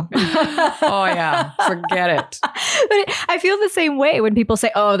 girl. Oh yeah. Forget it. But I feel the same way when people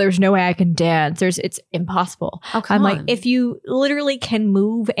say, oh, there's no way I can dance. It's impossible. Oh, come on. Like, if you literally can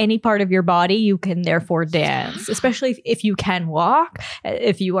move any part of your body, you can therefore dance, especially if you can walk.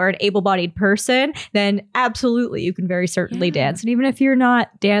 If you are an able-bodied person, then absolutely you can very certainly dance. And even if you're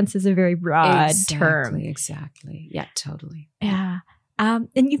not, dance is a very broad term. Exactly. Yeah, totally. Yeah. And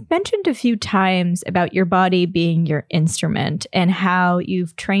you've mentioned a few times about your body being your instrument and how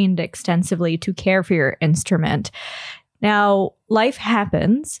you've trained extensively to care for your instrument. Now, life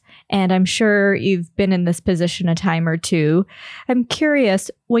happens, and I'm sure you've been in this position a time or two. I'm curious,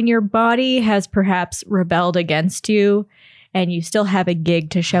 when your body has perhaps rebelled against you and you still have a gig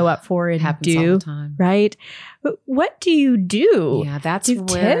to show up for and happens do, all the time. Right? What do you do? Yeah, that's do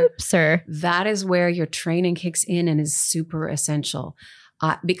where tips or that is where your training kicks in and is super essential.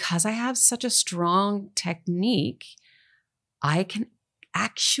 Because I have such a strong technique, I can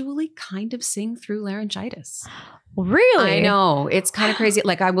actually kind of sing through laryngitis. Really? I know. It's kind of crazy.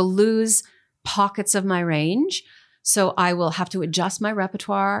 Like, I will lose pockets of my range. So I will have to adjust my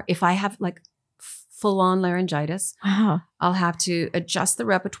repertoire. If I have like full-on laryngitis, wow, I'll have to adjust the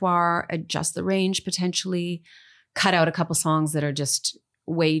repertoire, adjust the range potentially, cut out a couple songs that are just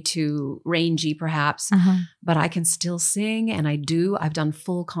way too rangy perhaps, but I can still sing. And I've done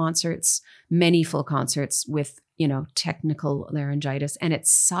full concerts, many full concerts with, technical laryngitis. And it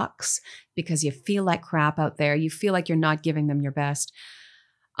sucks because you feel like crap out there. You feel like you're not giving them your best.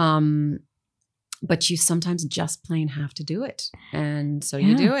 But you sometimes just plain have to do it. And so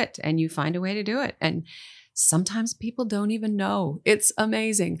you do it and you find a way to do it. And sometimes people don't even know. It's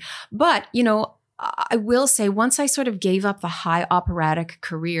amazing. But, I will say, once I sort of gave up the high operatic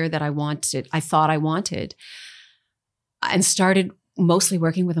career that I thought I wanted, and started mostly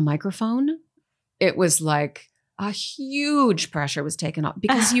working with a microphone, it was like a huge pressure was taken off,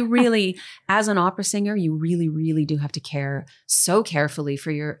 because you really, as an opera singer, you really, really do have to care so carefully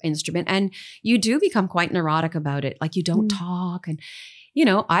for your instrument. And you do become quite neurotic about it. Like, you don't talk. And,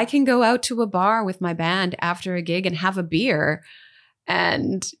 I can go out to a bar with my band after a gig and have a beer,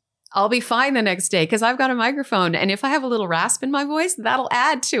 and I'll be fine the next day because I've got a microphone. And if I have a little rasp in my voice, that'll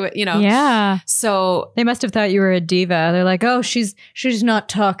add to it, Yeah. So they must have thought you were a diva. They're like, oh, she's not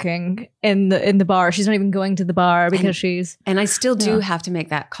talking in the bar. She's not even going to the bar because she's. And I still do have to make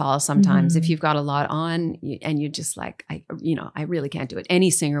that call sometimes if you've got a lot on and you're just like, I really can't do it. Any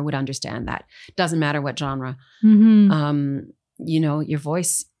singer would understand that. Doesn't matter what genre. Your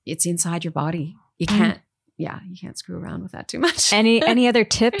voice, it's inside your body. You can't. Yeah, you can't screw around with that too much. Any other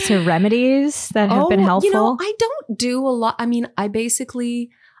tips or remedies that have been helpful? I don't do a lot. I mean, I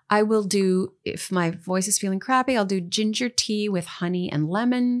will do, if my voice is feeling crappy, I'll do ginger tea with honey and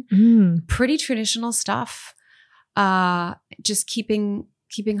lemon. Pretty traditional stuff. Just keeping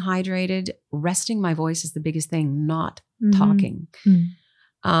hydrated. Resting my voice is the biggest thing, not talking.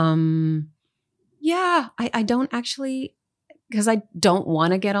 Yeah, I don't actually, because I don't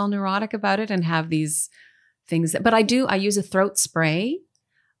want to get all neurotic about it and have these things but I use a throat spray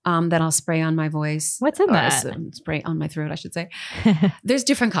that I'll spray on my voice. What's in that? Spray on my throat, I should say. There's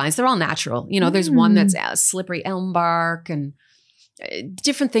different kinds. They're all natural. There's one that's slippery elm bark and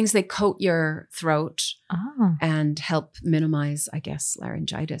different things. They coat your throat and help minimize, I guess,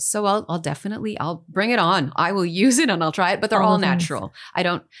 laryngitis. So I'll bring it on. I will use it and I'll try it, but they're all natural. I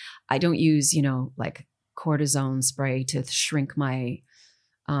don't use, like cortisone spray to shrink my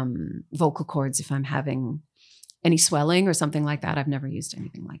vocal cords if I'm having any swelling or something like that. I've never used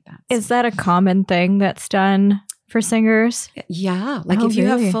anything like that. Is that a common thing that's done for singers? Yeah. Like if you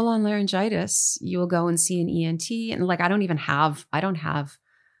have full on laryngitis, you will go and see an ENT. And like, I don't have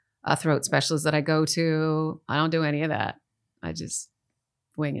a throat specialist that I go to. I don't do any of that. I just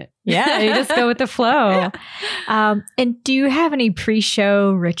wing it. Yeah. You just go with the flow. And do you have any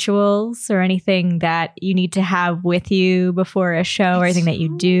pre-show rituals or anything that you need to have with you before a show or anything that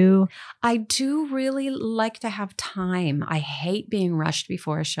you do? I do really like to have time. I hate being rushed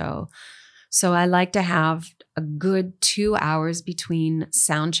before a show. So I like to have a good 2 hours between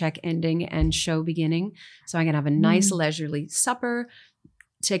sound check ending and show beginning. So I can have a nice leisurely supper,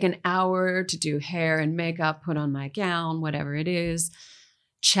 take an hour to do hair and makeup, put on my gown, whatever it is,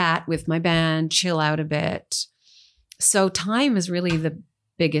 chat with my band, chill out a bit. So time is really the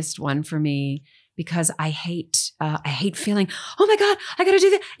biggest one for me because I hate feeling, oh my God, I got to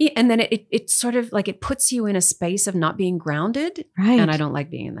do that. And then it sort of like it puts you in a space of not being grounded. Right. And I don't like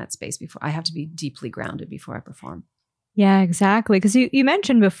being in that space before. I have to be deeply grounded before I perform. Yeah, exactly. Because you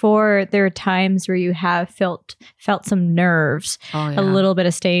mentioned before there are times where you have felt some nerves, a little bit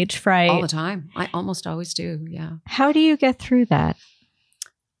of stage fright. All the time. I almost always do. Yeah. How do you get through that?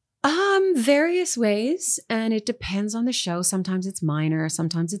 Various ways, and it depends on the show. Sometimes it's minor,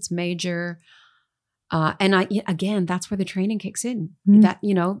 sometimes it's major. And again, that's where the training kicks in.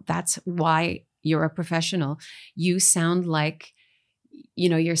 That's why you're a professional. You sound like,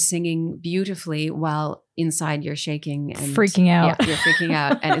 you're singing beautifully while inside you're shaking and freaking out. Yeah, you're freaking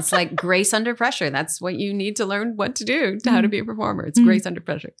out. And it's like grace under pressure. That's what you need to learn what to do, how to be a performer. It's grace under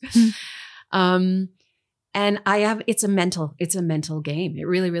pressure. And it's a mental game. It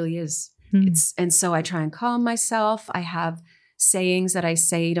really, really is. And so I try and calm myself. I have sayings that I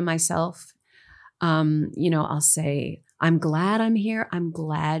say to myself. I'll say, I'm glad I'm here. I'm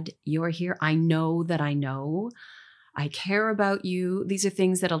glad you're here. I know that I know. I care about you. These are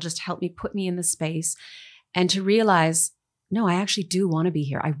things that'll just help me put me in the space and to realize, no, I actually do want to be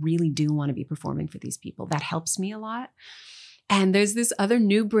here. I really do want to be performing for these people. That helps me a lot. And there's this other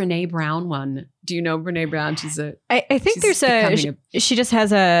new Brene Brown one. Do you know Brene Brown? I think she just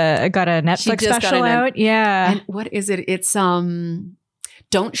has got a Netflix special out. Yeah. And what is it? It's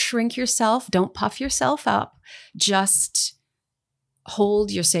don't shrink yourself. Don't puff yourself up. Just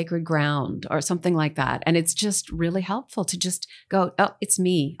hold your sacred ground or something like that. And it's just really helpful to just go, oh, it's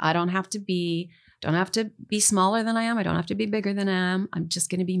me. I don't have to be smaller than I am. I don't have to be bigger than I am. I'm just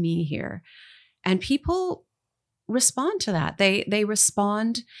going to be me here. And people respond to that. They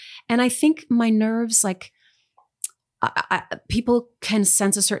respond. And I think my nerves, like people can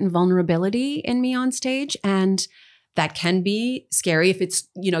sense a certain vulnerability in me on stage, and that can be scary. If it's,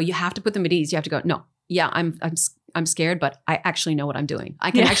 you have to put them at ease. You have to go, no, yeah, I'm scared, but I actually know what I'm doing.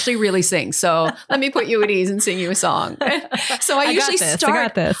 I can actually really sing. So let me put you at ease and sing you a song. So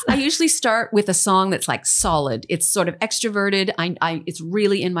I usually start with a song that's like solid. It's sort of extroverted. It's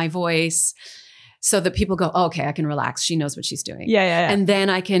really in my voice. So that people go, oh, okay, I can relax. She knows what she's doing. Yeah. And then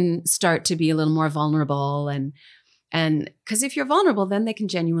I can start to be a little more vulnerable. And because if you're vulnerable, then they can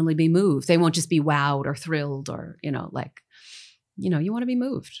genuinely be moved. They won't just be wowed or thrilled or, you want to be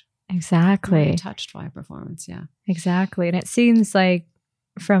moved. Exactly. Touched by a performance. Yeah. Exactly. And it seems like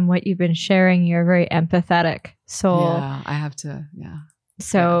from what you've been sharing, you're a very empathetic soul. Yeah, I have to. Yeah.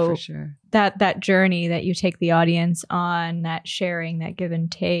 So for sure. that journey that you take the audience on, that sharing, that give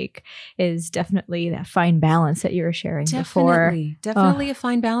and take, is definitely that fine balance that you were sharing before. Definitely a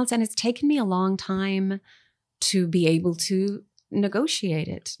fine balance. And it's taken me a long time to be able to negotiate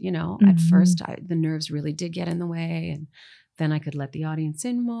it. At first, the nerves really did get in the way, and then I could let the audience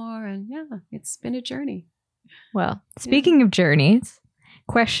in more. And yeah, it's been a journey. Well, speaking of journeys,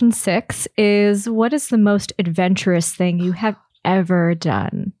 question 6 is, what is the most adventurous thing you have ever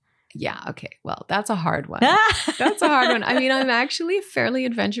done? Yeah. Okay. Well, that's a hard one. That's a hard one. I mean, I'm actually a fairly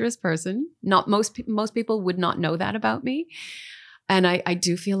adventurous person. Not most people would not know that about me. And I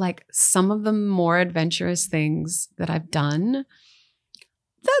do feel like some of the more adventurous things that I've done,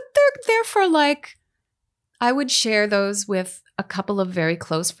 that they're for like, I would share those with a couple of very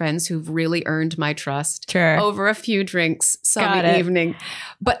close friends who've really earned my trust over a few drinks some evening.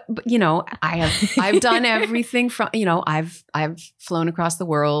 But I've done everything from, I've flown across the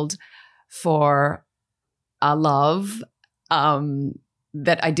world for a love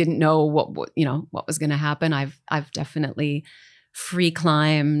that I didn't know what was going to happen. I've definitely free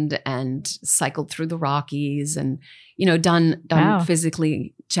climbed and cycled through the Rockies and, done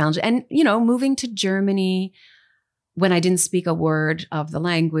physically challenging. And, moving to Germany when I didn't speak a word of the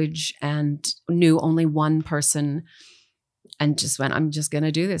language and knew only one person and just went, I'm just going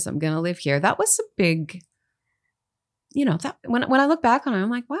to do this. I'm going to live here. That was a big, that when I look back on it, I'm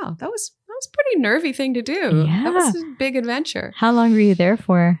like, wow, that was a pretty nervy thing to do. Yeah. That was a big adventure. How long were you there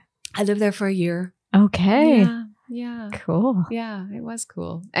for? I lived there for a year. Okay. Yeah. Cool. Yeah, it was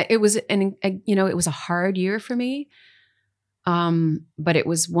cool. It was it was a hard year for me. But it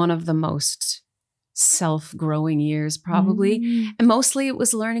was one of the most self-growing years probably. And mostly it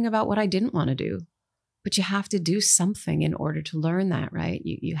was learning about what I didn't want to do. But you have to do something in order to learn that, right?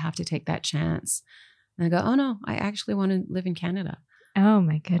 You have to take that chance. And I go, oh no, I actually want to live in Canada. Oh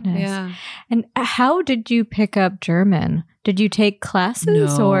my goodness. Yeah. And how did you pick up German? Did you take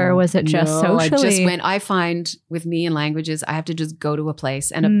classes or was it just socially? I find with me in languages, I have to just go to a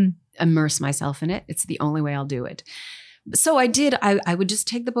place and immerse myself in it. It's the only way I'll do it. So I did. I would just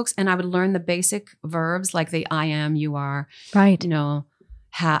take the books and I would learn the basic verbs like the I am, you are. Right.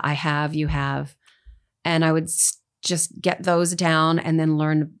 I have, you have. And I would just get those down and then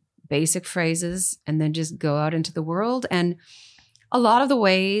learn basic phrases and then just go out into the world. And a lot of the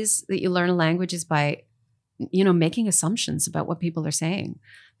ways that you learn a language is by, making assumptions about what people are saying.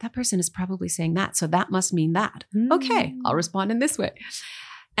 That person is probably saying that, so that must mean that. Okay, I'll respond in this way.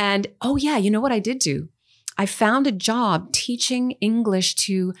 And you know what I did do? I found a job teaching English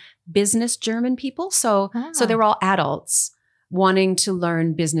to business German people. So they were all adults wanting to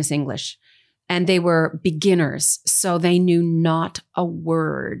learn business English. And they were beginners. So they knew not a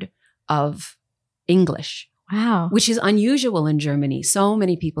word of English. Wow. Which is unusual in Germany. So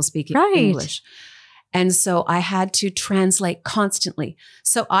many people speak English. And so I had to translate constantly.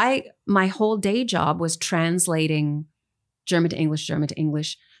 So my whole day job was translating German to English, German to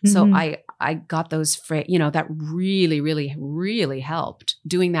English. So I got those that really, really, really helped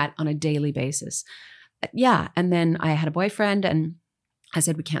doing that on a daily basis. Yeah. And then I had a boyfriend and I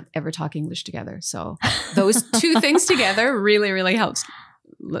said, we can't ever talk English together. So those two things together really, really helped.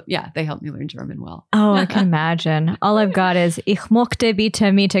 Yeah, they helped me learn German well. Oh, I can imagine. All I've got is, ich möchte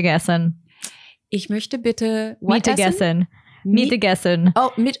bitte Mittagessen. Ich möchte bitte what Mittagessen. Mittagessen.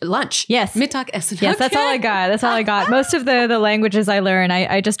 Oh, lunch. Yes. Mittagessen. Yes, that's all I got. That's all I got. Most of the languages I learn,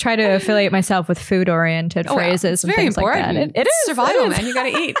 I just try to affiliate myself with food-oriented phrases and things like that. It is survival, man. You got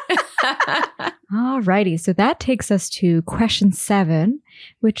to eat. All righty. So that takes us to question 7,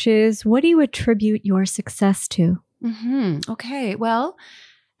 which is, what do you attribute your success to? Okay. Well,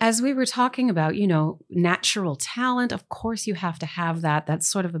 as we were talking about, natural talent, of course you have to have that. That's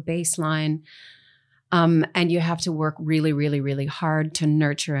sort of a baseline. And you have to work really, really, really hard to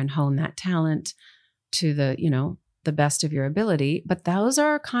nurture and hone that talent to the best of your ability. But those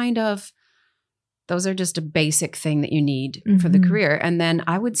are just a basic thing that you need for the career. And then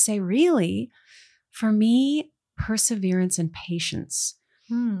I would say really, for me, perseverance and patience.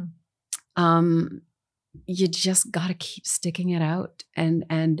 You just got to keep sticking it out.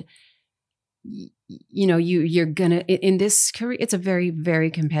 And you're going to, in this career, it's a very,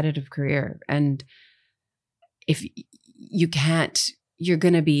 very competitive career. And if you can't, you're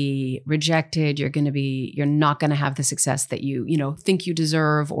going to be rejected. You're not going to have the success that you think you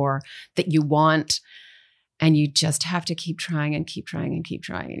deserve or that you want. And you just have to keep trying and keep trying and keep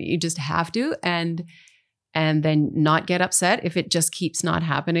trying. And you just have to. And then not get upset if it just keeps not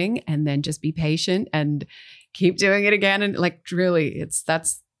happening, and then just be patient and keep doing it again. And really,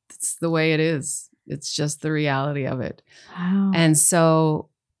 that's the way it is. It's just the reality of it. Wow. And so,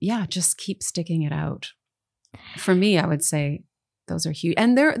 yeah, just keep sticking it out. For me, I would say those are huge.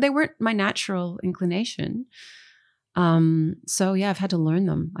 And they weren't my natural inclination. So yeah, I've had to learn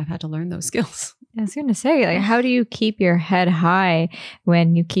them. I've had to learn those skills. I was going to say, like, how do you keep your head high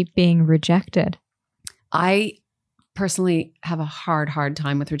when you keep being rejected? I personally have a hard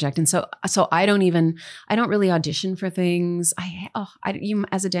time with rejection. So I don't really audition for things. You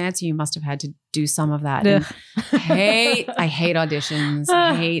as a dancer, you must have had to do some of that. And I hate auditions.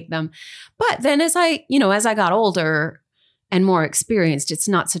 I hate them. But then as I got older and more experienced, it's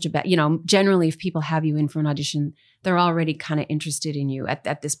not such a bad, generally if people have you in for an audition, they're already kind of interested in you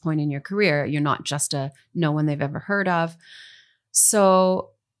at this point in your career. You're not just no one they've ever heard of. So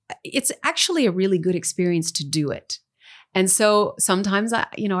it's actually a really good experience to do it. And so sometimes I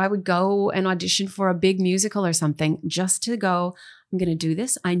would go and audition for a big musical or something just to go, I'm going to do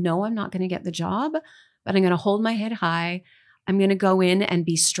this. I know I'm not going to get the job, but I'm going to hold my head high. I'm going to go in and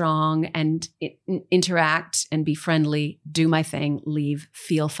be strong and interact and be friendly, do my thing, leave,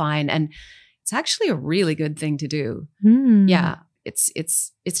 feel fine. And it's actually a really good thing to do. Yeah.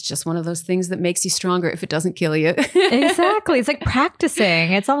 It's just one of those things that makes you stronger if it doesn't kill you. Exactly. It's like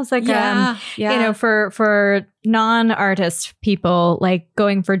practicing. It's almost like, for non-artist people, like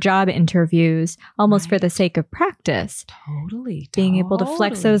going for job interviews, almost for the sake of practice. Totally. Being able to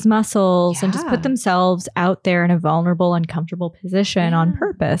flex those muscles and just put themselves out there in a vulnerable, uncomfortable position on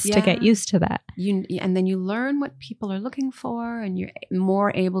purpose to get used to that. And then you learn what people are looking for and you're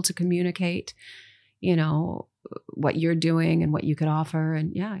more able to communicate, what you're doing and what you could offer.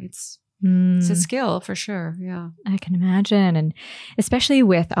 And it's a skill for sure. Yeah. I can imagine. And especially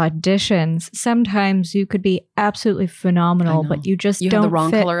with auditions, sometimes you could be absolutely phenomenal, but you just don't have the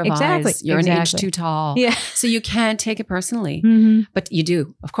wrong fit. color of eyes. You're an inch too tall. Yeah. So you can't take it personally, but you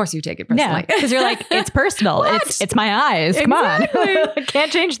do. Of course you take it personally. Yeah. Because you're like, it's personal. it's my eyes. Come on. I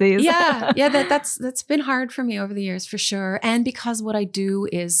can't change these. Yeah. That's been hard for me over the years for sure. And because what I do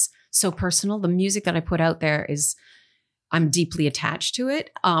is so personal, the music that I put out there I'm deeply attached to it.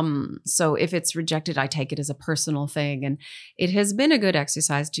 So if it's rejected, I take it as a personal thing. And it has been a good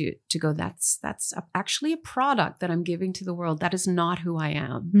exercise to go, that's actually a product that I'm giving to the world. That is not who I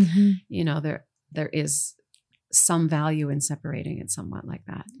am. There is some value in separating it somewhat like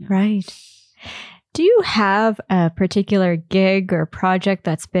that. Yeah. Right. Do you have a particular gig or project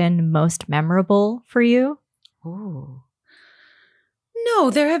that's been most memorable for you? Oh.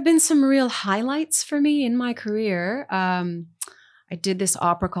 No, there have been some real highlights for me in my career. I did this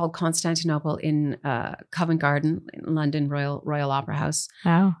opera called Constantinople in Covent Garden in London, Royal Opera House.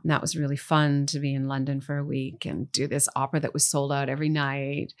 Wow. And that was really fun to be in London for a week and do this opera that was sold out every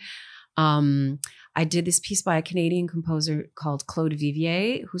night. I did this piece by a Canadian composer called Claude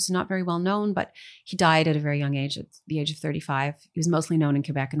Vivier, who's not very well known, but he died at a very young age, at the age of 35. He was mostly known in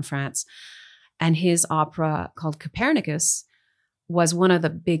Quebec and France. And his opera called Copernicus was one of the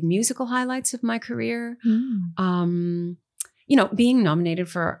big musical highlights of my career. Being nominated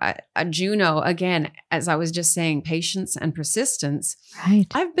for a Juno, again, as I was just saying, patience and persistence. Right.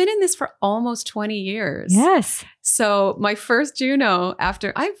 I've been in this for almost 20 years. Yes. So my first Juno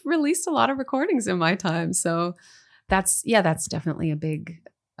I've released a lot of recordings in my time. So that's definitely a big,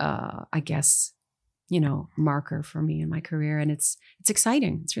 marker for me in my career. And it's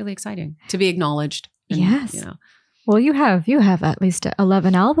exciting. It's really exciting to be acknowledged. And, yes. Well, you have at least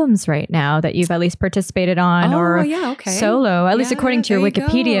 11 albums right now that you've at least participated on solo, at least according to your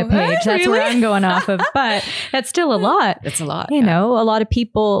Wikipedia page. That's where I'm going off of. But that's still a lot. It's a lot. You know, a lot of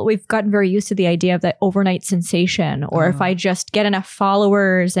people, we've gotten very used to the idea of that overnight sensation, or if I just get enough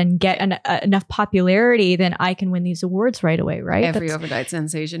followers and get enough popularity, then I can win these awards right away, right? Every overnight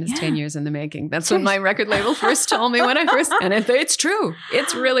sensation is 10 years in the making. That's what my record label first told me when I first, and it's true.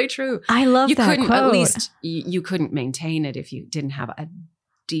 It's really true. I love that quote. At least you couldn't maintain it if you didn't have a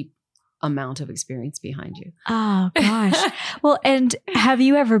deep amount of experience behind you. Oh gosh. Well, and have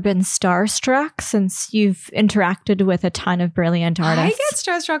you ever been starstruck since you've interacted with a ton of brilliant artists? I get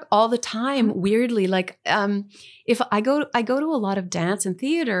starstruck all the time, weirdly. Like if I go to a lot of dance and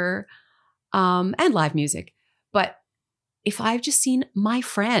theater and live music, but if I've just seen my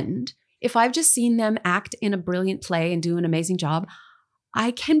friend, if I've just seen them act in a brilliant play and do an amazing job,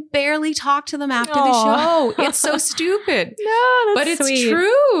 I can barely talk to them after the show. It's so stupid. No, that's But sweet. it's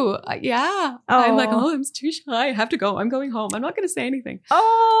true. Yeah. I'm like, I'm too shy. I have to go. I'm going home. I'm not going to say anything.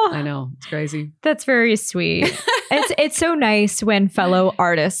 Oh, I know. It's crazy. That's very sweet. It's so nice when fellow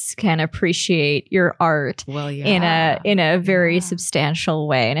artists can appreciate your art in a very substantial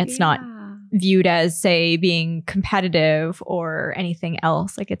way. And it's not viewed as, say, being competitive or anything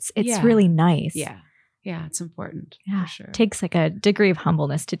else. Like it's really nice. Yeah. Yeah, it's important Yeah. for sure. It takes like a degree of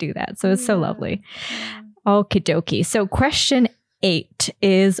humbleness to do that. So it's so lovely. Yeah. Okie dokie. So question 8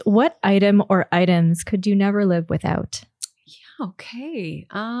 is, what item or items could you never live without? Yeah, okay.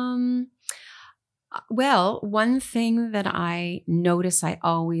 Well, one thing that I notice I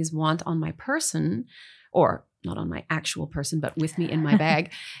always want on my person, or not on my actual person, but with me in my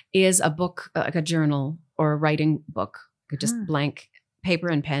bag, is a book, like a journal or a writing book, just blank paper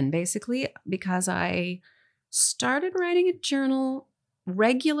and pen, basically, because I started writing a journal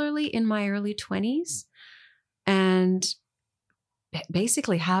regularly in my early 20s and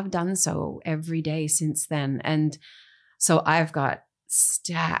basically have done so every day since then. And so I've got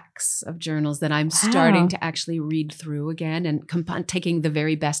stacks of journals that I'm starting to actually read through again and taking the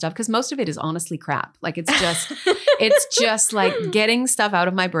very best of, because most of it is honestly crap. Like it's just like getting stuff out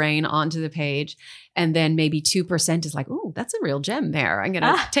of my brain onto the page. And then maybe 2% is like, oh, that's a real gem there. I'm going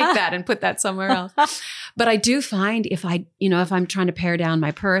to take that and put that somewhere else. But I do find if I'm trying to pare down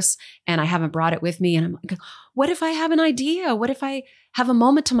my purse and I haven't brought it with me and I'm like, what if I have an idea? What if I have a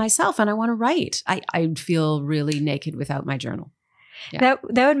moment to myself and I want to write? I'd feel really naked without my journal. Yeah.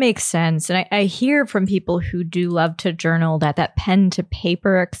 That would make sense. And I hear from people who do love to journal that pen to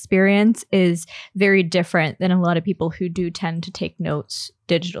paper experience is very different than a lot of people who do tend to take notes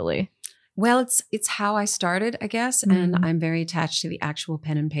digitally. Well, it's how I started, I guess. And I'm very attached to the actual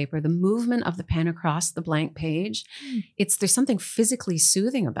pen and paper, the movement of the pen across the blank page. There's something physically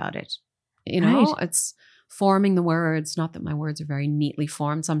soothing about it. You know, it's forming the words. Not that my words are very neatly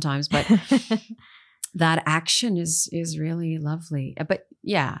formed sometimes, but that action is really lovely. But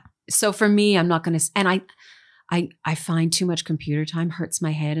yeah, so for me, I'm not going to, and I find too much computer time hurts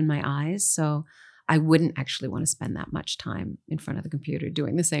my head and my eyes. So I wouldn't actually want to spend that much time in front of the computer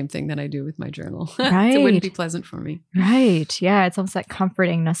doing the same thing that I do with my journal. Right. It wouldn't be pleasant for me. Right. Yeah. It's almost like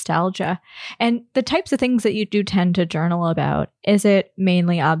comforting nostalgia. And the types of things that you do tend to journal about, is it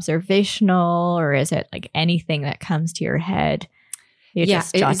mainly observational or is it like anything that comes to your head?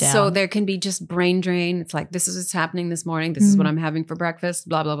 Just jot down. So there can be just brain drain. It's like, this is what's happening this morning. This is what I'm having for breakfast,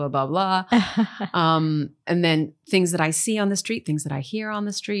 blah, blah, blah, blah, blah. And then things that I see on the street, things that I hear on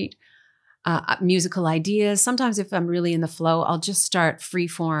the street, musical ideas. Sometimes if I'm really in the flow, I'll just start free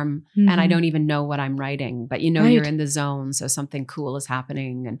form and I don't even know what I'm writing, but you're in the zone. So something cool is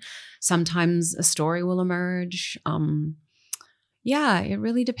happening. And sometimes a story will emerge. It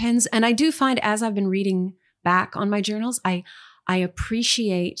really depends. And I do find as I've been reading back on my journals, I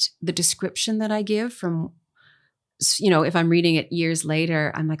appreciate the description that I give from, if I'm reading it years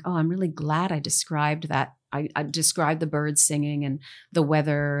later, I'm like, oh, I'm really glad I described that. I described the birds singing and the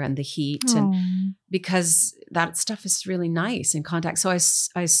weather and the heat, and because that stuff is really nice in context. So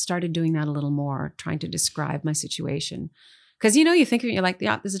I started doing that a little more, trying to describe my situation. Because, you think of it, you're like,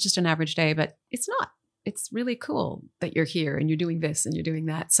 yeah, this is just an average day, but it's not. It's really cool that you're here and you're doing this and you're doing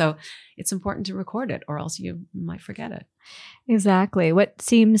that. So it's important to record it or else you might forget it. Exactly. What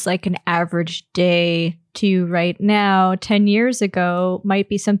seems like an average day to you right now, 10 years ago, might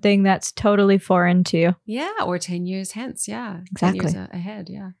be something that's totally foreign to you. Yeah. Or 10 years hence. Yeah. Exactly. 10 years ahead.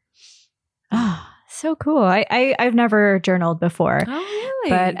 Yeah. So cool. I've never journaled before. Oh, really?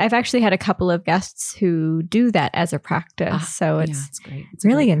 But I've actually had a couple of guests who do that as a practice. So it's great. It's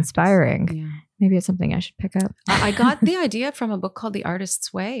really inspiring. Yeah. Maybe it's something I should pick up. I got the idea from a book called The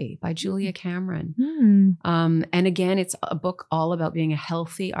Artist's Way by Julia Cameron. And again, it's a book all about being a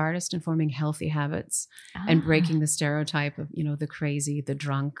healthy artist and forming healthy habits and breaking the stereotype of, the crazy, the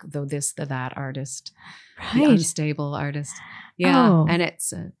drunk, the this, the that artist, the unstable artist. Yeah. And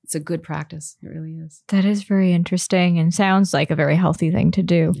it's a good practice. It really is. That is very interesting and sounds like a very healthy thing to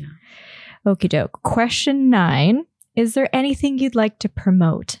do. Yeah. Okie doke. Question 9. Is there anything you'd like to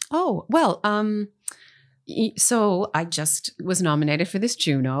promote? Oh, well, so I just was nominated for this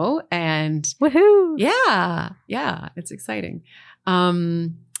Juno and woohoo! Yeah, it's exciting.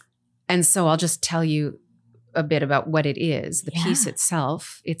 And so I'll just tell you a bit about what it is, the piece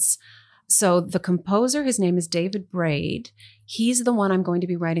itself. So the composer, his name is David Braid. He's the one I'm going to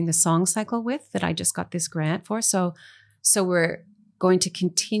be writing the song cycle with that I just got this grant for. So we're going to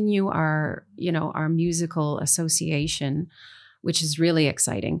continue our musical association, which is really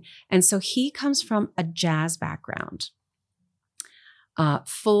exciting. And so he comes from a jazz background.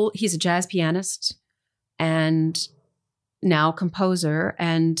 He's a jazz pianist and now composer.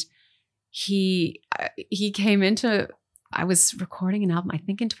 And he came into, I was recording an album, I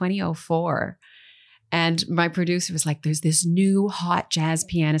think in 2004. And my producer was like, there's this new hot jazz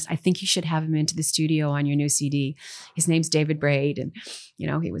pianist. I think you should have him into the studio on your new CD. His name's David Braid. And,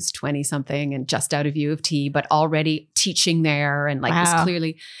 he was 20 something and just out of U of T, but already teaching there and like was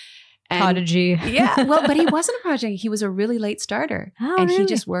clearly prodigy. Yeah. Well, but he wasn't a prodigy. He was a really late starter. Oh, and really? he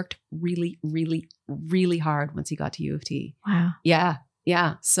just worked really, really, really hard once he got to U of T. Wow. Yeah.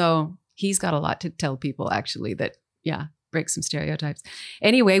 Yeah. So he's got a lot to tell people actually that, break some stereotypes.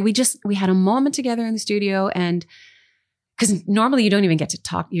 Anyway, we had a moment together in the studio, and because normally you don't even get to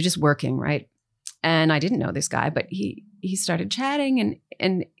talk, you're just working, right? And I didn't know this guy, but he started chatting,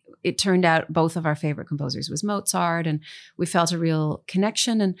 and it turned out both of our favorite composers was Mozart, and we felt a real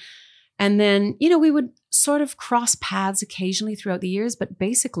connection. And then, we would sort of cross paths occasionally throughout the years, but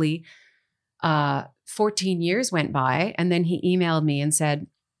basically 14 years went by, and then he emailed me and said,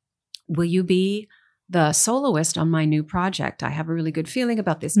 will you be the soloist on my new project? I have a really good feeling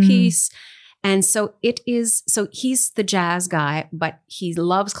about this piece. And so he's the jazz guy, but he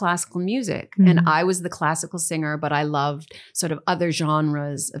loves classical music. And I was the classical singer, but I loved sort of other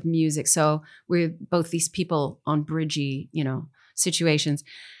genres of music. So we're both these people on bridgy, situations.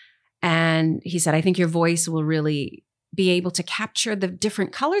 And he said, I think your voice will really be able to capture the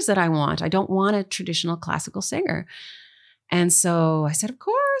different colors that I want. I don't want a traditional classical singer. And so I said, of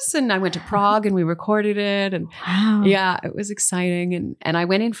course. And I went to Prague and we recorded it. And it was exciting. And I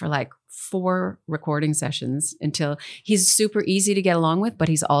went in for like 4 recording sessions until he's super easy to get along with, but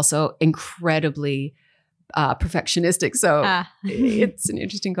he's also incredibly perfectionistic. So it's an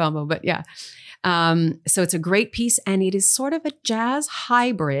interesting combo, but yeah. So it's a great piece, and it is sort of a jazz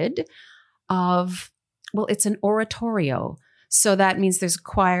hybrid of, it's an oratorio. So that means there's a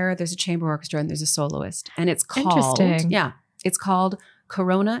choir, there's a chamber orchestra, and there's a soloist. And it's called, it's called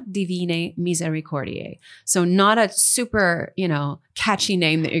Corona Divine Misericordiae. So not a super, catchy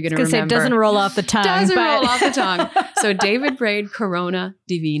name that you're going to remember. It doesn't roll off the tongue. Roll off the tongue. So David Braid, Corona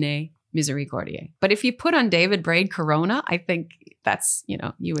Divine Misericordiae. But if you put on David Braid Corona, I think that's, you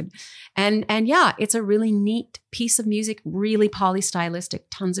would. And it's a really neat piece of music, really polystylistic,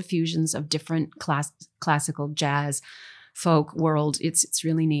 tons of fusions of different classical, jazz, folk world. It's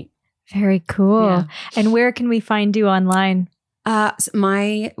really neat. Very cool. Yeah. And where can we find you online?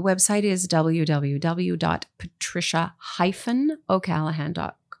 My website is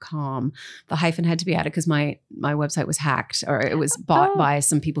www.patricia-o'callaghan.com. The hyphen had to be added because my website was hacked, or it was bought by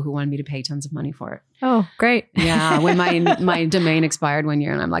some people who wanted me to pay tons of money for it. Oh, great. Yeah. When my domain expired one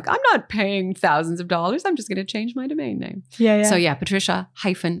year, and I'm like, I'm not paying thousands of dollars. I'm just going to change my domain name. Yeah. So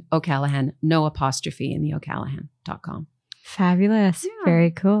Patricia-O'Callaghan, no apostrophe in the O'Callaghan.com. Fabulous. Yeah. Very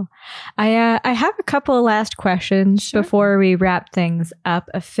cool. I have a couple of last questions before we wrap things up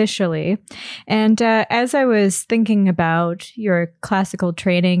officially. And as I was thinking about your classical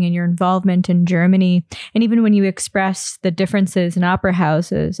training and your involvement in Germany, and even when you express the differences in opera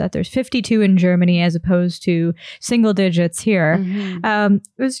houses, that there's 52 in Germany as opposed to single digits here, I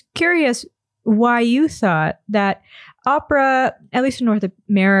was curious why you thought that opera, at least in North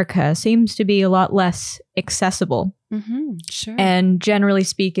America, seems to be a lot less accessible. Sure. And generally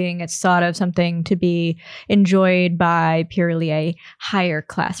speaking, it's thought of something to be enjoyed by purely a higher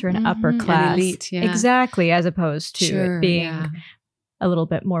class or an upper class. An elite, yeah. Exactly, as opposed to it being a little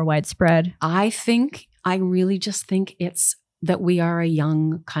bit more widespread. I really just think it's that we are a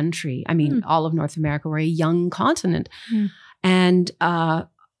young country. I mean, all of North America, we're a young continent. And,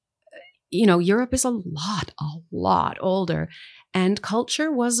 Europe is a lot older. And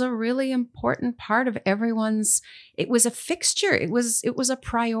culture was a really important part of everyone's. It was a fixture. It was a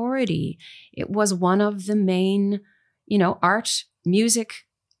priority. It was one of the main, art, music,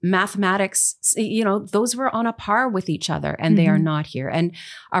 mathematics, those were on a par with each other, and they are not here. And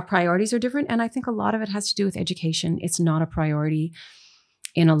our priorities are different. And I think a lot of it has to do with education. It's not a priority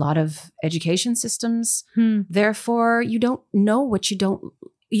in a lot of education systems. Therefore, you don't know what you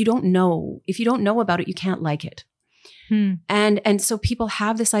don't know. If you don't know about it, you can't like it. And so people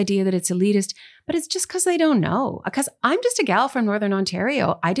have this idea that it's elitist, but it's just because they don't know. Because I'm just a gal from Northern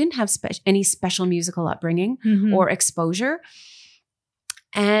Ontario. I didn't have any special musical upbringing or exposure.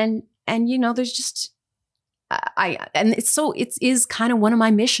 And there's just, it is kind of one of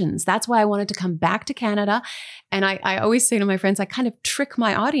my missions. That's why I wanted to come back to Canada. And I always say to my friends, I kind of trick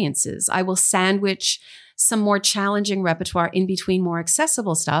my audiences. I will sandwich some more challenging repertoire in between more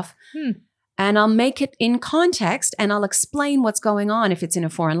accessible stuff. And I'll make it in context, and I'll explain what's going on if it's in a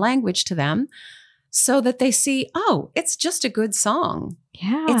foreign language to them, so that they see, it's just a good song.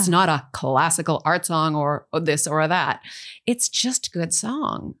 Yeah. It's not a classical art song or this or that. It's just a good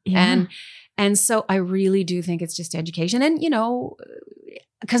song. Yeah. And so I really do think it's just education. And,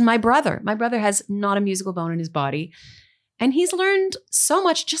 because my brother has not a musical bone in his body. And he's learned so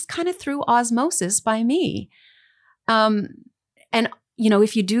much just kind of through osmosis by me. And,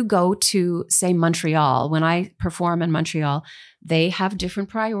 if you do go to, say, Montreal, when I perform in Montreal, they have different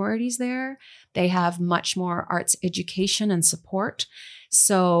priorities there. They have much more arts education and support.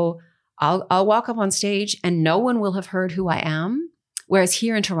 So I'll walk up on stage and no one will have heard who I am. Whereas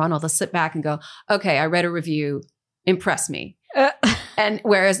here in Toronto, they'll sit back and go, okay, I read a review, impress me. And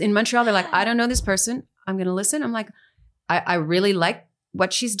whereas in Montreal, they're like, I don't know this person. I'm going to listen. I'm like, I really like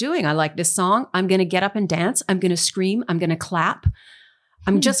what she's doing. I like this song. I'm going to get up and dance. I'm going to scream. I'm going to clap.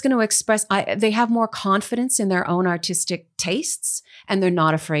 I'm just going to express. They have more confidence in their own artistic tastes and they're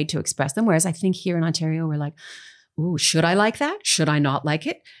not afraid to express them. Whereas I think here in Ontario, we're like, ooh, should I like that? Should I not like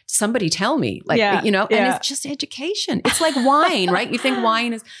it? Somebody tell me, and it's just education. It's like wine, right? You think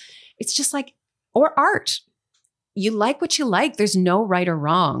wine it's just like, or art. You like what you like. There's no right or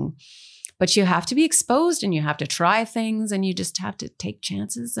wrong, but you have to be exposed and you have to try things and you just have to take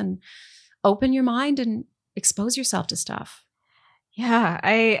chances and open your mind and expose yourself to stuff. Yeah,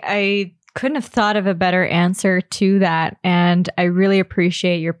 I couldn't have thought of a better answer to that. And I really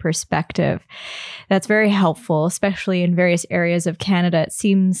appreciate your perspective. That's very helpful, especially in various areas of Canada. It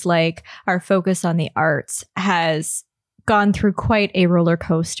seems like our focus on the arts has gone through quite a roller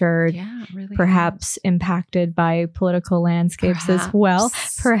coaster, really perhaps impacted by political landscapes as well,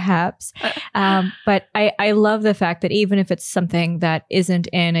 perhaps. But I love the fact that even if it's something that isn't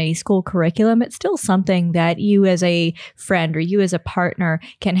in a school curriculum, it's still something that you as a friend or you as a partner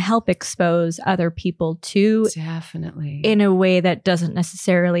can help expose other people to. Definitely. In a way that doesn't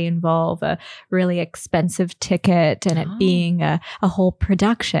necessarily involve a really expensive ticket and it being a whole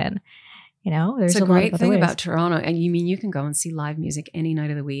production. There's a great thing ways about Toronto. And you can go and see live music any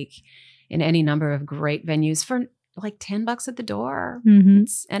night of the week in any number of great venues for like $10 at the door. Mm-hmm.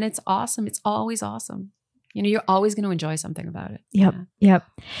 It's awesome. It's always awesome. You're always going to enjoy something about it. Yep.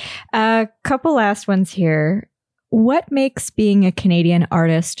 A couple last ones here. What makes being a Canadian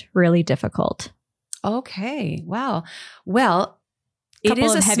artist really difficult? Okay. Wow. Well, it Couple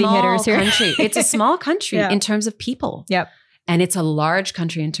is of a heavy small hitters here. country. It's a small country in terms of people. Yep. And it's a large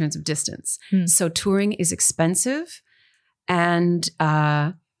country in terms of distance. So touring is expensive and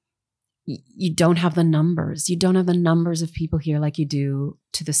you don't have the numbers. You don't have the numbers of people here like you do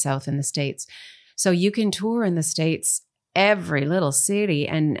to the South in the States. So you can tour in the States, every little city,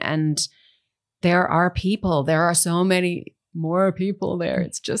 and there are people. There are so many more people there.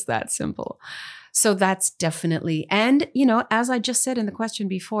 It's just that simple. So that's definitely, and as I just said in the question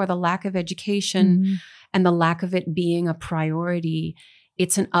before, the lack of education and the lack of it being a priority,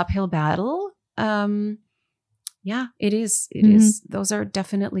 it's an uphill battle. Yeah, it is. It is. Those are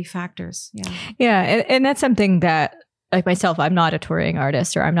definitely factors. Yeah. Yeah. And that's something that, like myself, I'm not a touring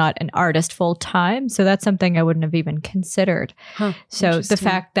artist or I'm not an artist full time. So that's something I wouldn't have even considered. So the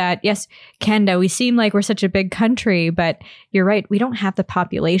fact that, yes, Canada, we seem like we're such a big country, but you're right. We don't have the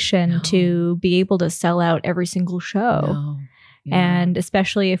population to be able to sell out every single show. No. Yeah. And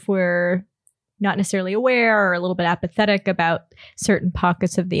especially if we're not necessarily aware or a little bit apathetic about certain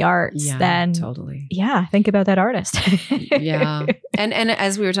pockets of the arts, then totally. Yeah, think about that artist. Yeah. And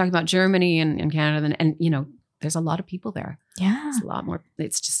as we were talking about Germany and Canada, and there's a lot of people there. Yeah. It's a lot more.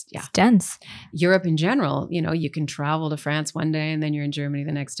 It's just, It's dense. Europe in general, you can travel to France one day and then you're in Germany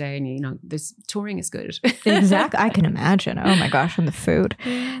the next day and, this touring is good. Exactly. I can imagine. Oh my gosh. And the food.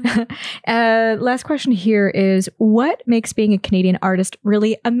 Last question here is, what makes being a Canadian artist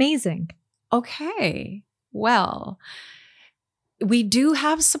really amazing? Okay. Well, we do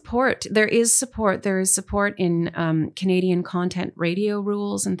have support. There is support. There is support in Canadian content radio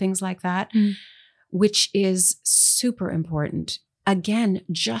rules and things like that, which is super important. Again,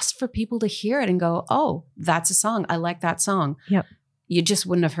 just for people to hear it and go, oh, that's a song. I like that song. Yep. You just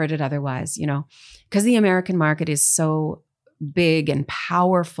wouldn't have heard it otherwise, because the American market is so big and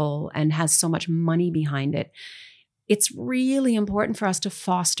powerful and has so much money behind it. It's really important for us to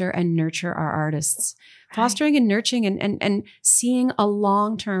foster and nurture our artists. Fostering and nurturing and seeing a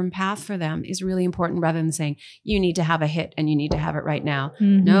long-term path for them is really important rather than saying, you need to have a hit and you need to have it right now.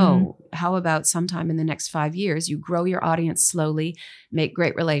 No. How about sometime in the next 5 years, you grow your audience slowly, make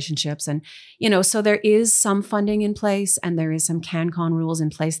great relationships. And, so there is some funding in place and there is some CanCon rules in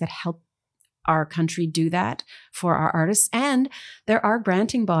place that help our country do that for our artists. And there are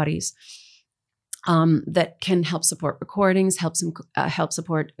granting bodies that can help support recordings, help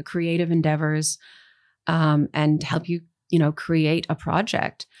support creative endeavors, and help you, create a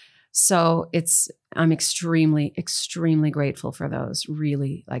project. So I'm extremely, extremely grateful for those.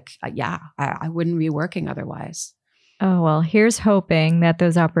 Really, I wouldn't be working otherwise. Oh, well, here's hoping that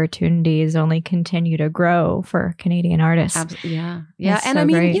those opportunities only continue to grow for Canadian artists. Absolutely. Yeah. Yeah. That's And so I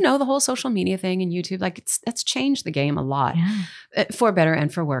mean, great. the whole social media thing and YouTube, like that's changed the game a lot, for better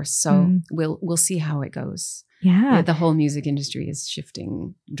and for worse. So we'll see how it goes. Yeah. The whole music industry is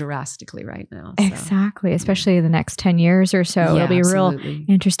shifting drastically right now. So. Exactly. Especially the next 10 years or so. It'll be a real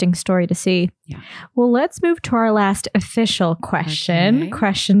interesting story to see. Yeah. Well, let's move to our last official question,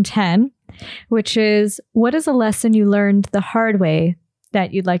 question 10, which is, what is a lesson you learned the hard way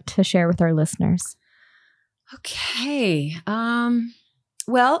that you'd like to share with our listeners? Okay.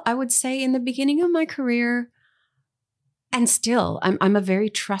 Well, I would say in the beginning of my career, and still, I'm a very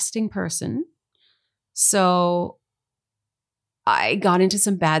trusting person. So I got into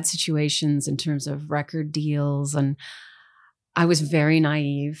some bad situations in terms of record deals, and I was very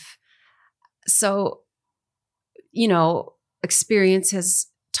naive. So, experience has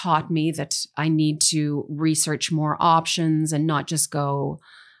taught me that I need to research more options and not just go,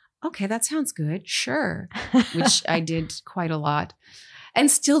 okay, that sounds good. Sure. Which I did quite a lot and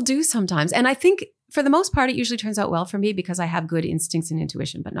still do sometimes. And I think for the most part, it usually turns out well for me because I have good instincts and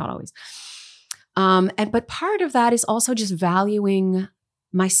intuition, but not always. But part of that is also just valuing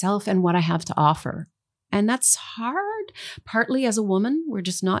myself and what I have to offer. And that's hard. Partly as a woman, we're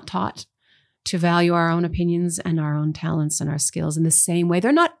just not taught to value our own opinions and our own talents and our skills in the same way.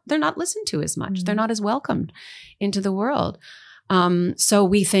 They're not listened to as much. Mm-hmm. They're not as welcomed into the world. So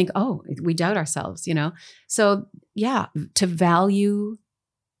we think, we doubt ourselves, So yeah, to value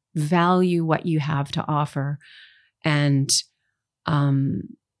what you have to offer and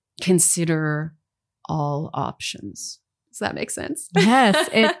consider all options. Does that make sense? Yes,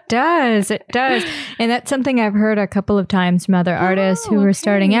 it does. It does. And that's something I've heard a couple of times from other artists who were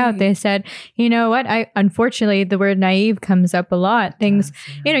starting out. They said, you know what? Unfortunately, the word naive comes up a lot. Things,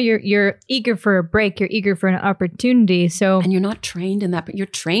 you're eager for a break. You're eager for an opportunity. And you're not trained in that, but you're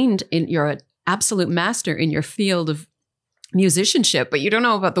an absolute master in your field of musicianship, but you don't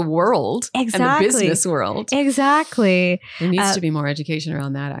know about the world and the business world. Exactly. There needs to be more education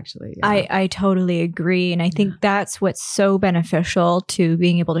around that, actually. Yeah. I totally agree. And I think that's what's so beneficial to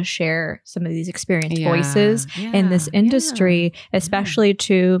being able to share some of these experienced voices in this industry, especially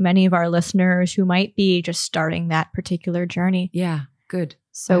to many of our listeners who might be just starting that particular journey. Yeah, good.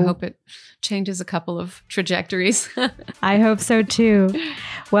 So I hope it changes a couple of trajectories. I hope so too.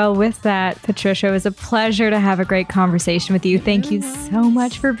 Well, with that, Patricia, it was a pleasure to have a great conversation with you. Thank you so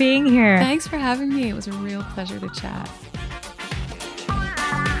much for being here. Thanks for having me. It was a real pleasure to chat.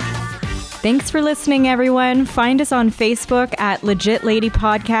 Thanks for listening, everyone. Find us on Facebook at Legit Lady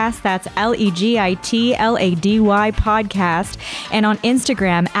Podcast. That's LEGITLADY Podcast. And on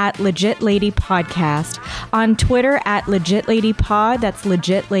Instagram at Legit Lady Podcast. On Twitter at Legit Lady Pod. That's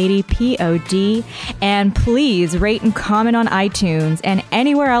Legit Lady POD. And please rate and comment on iTunes and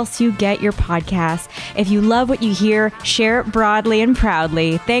anywhere else you get your podcasts. If you love what you hear, share it broadly and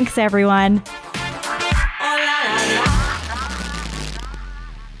proudly. Thanks, everyone.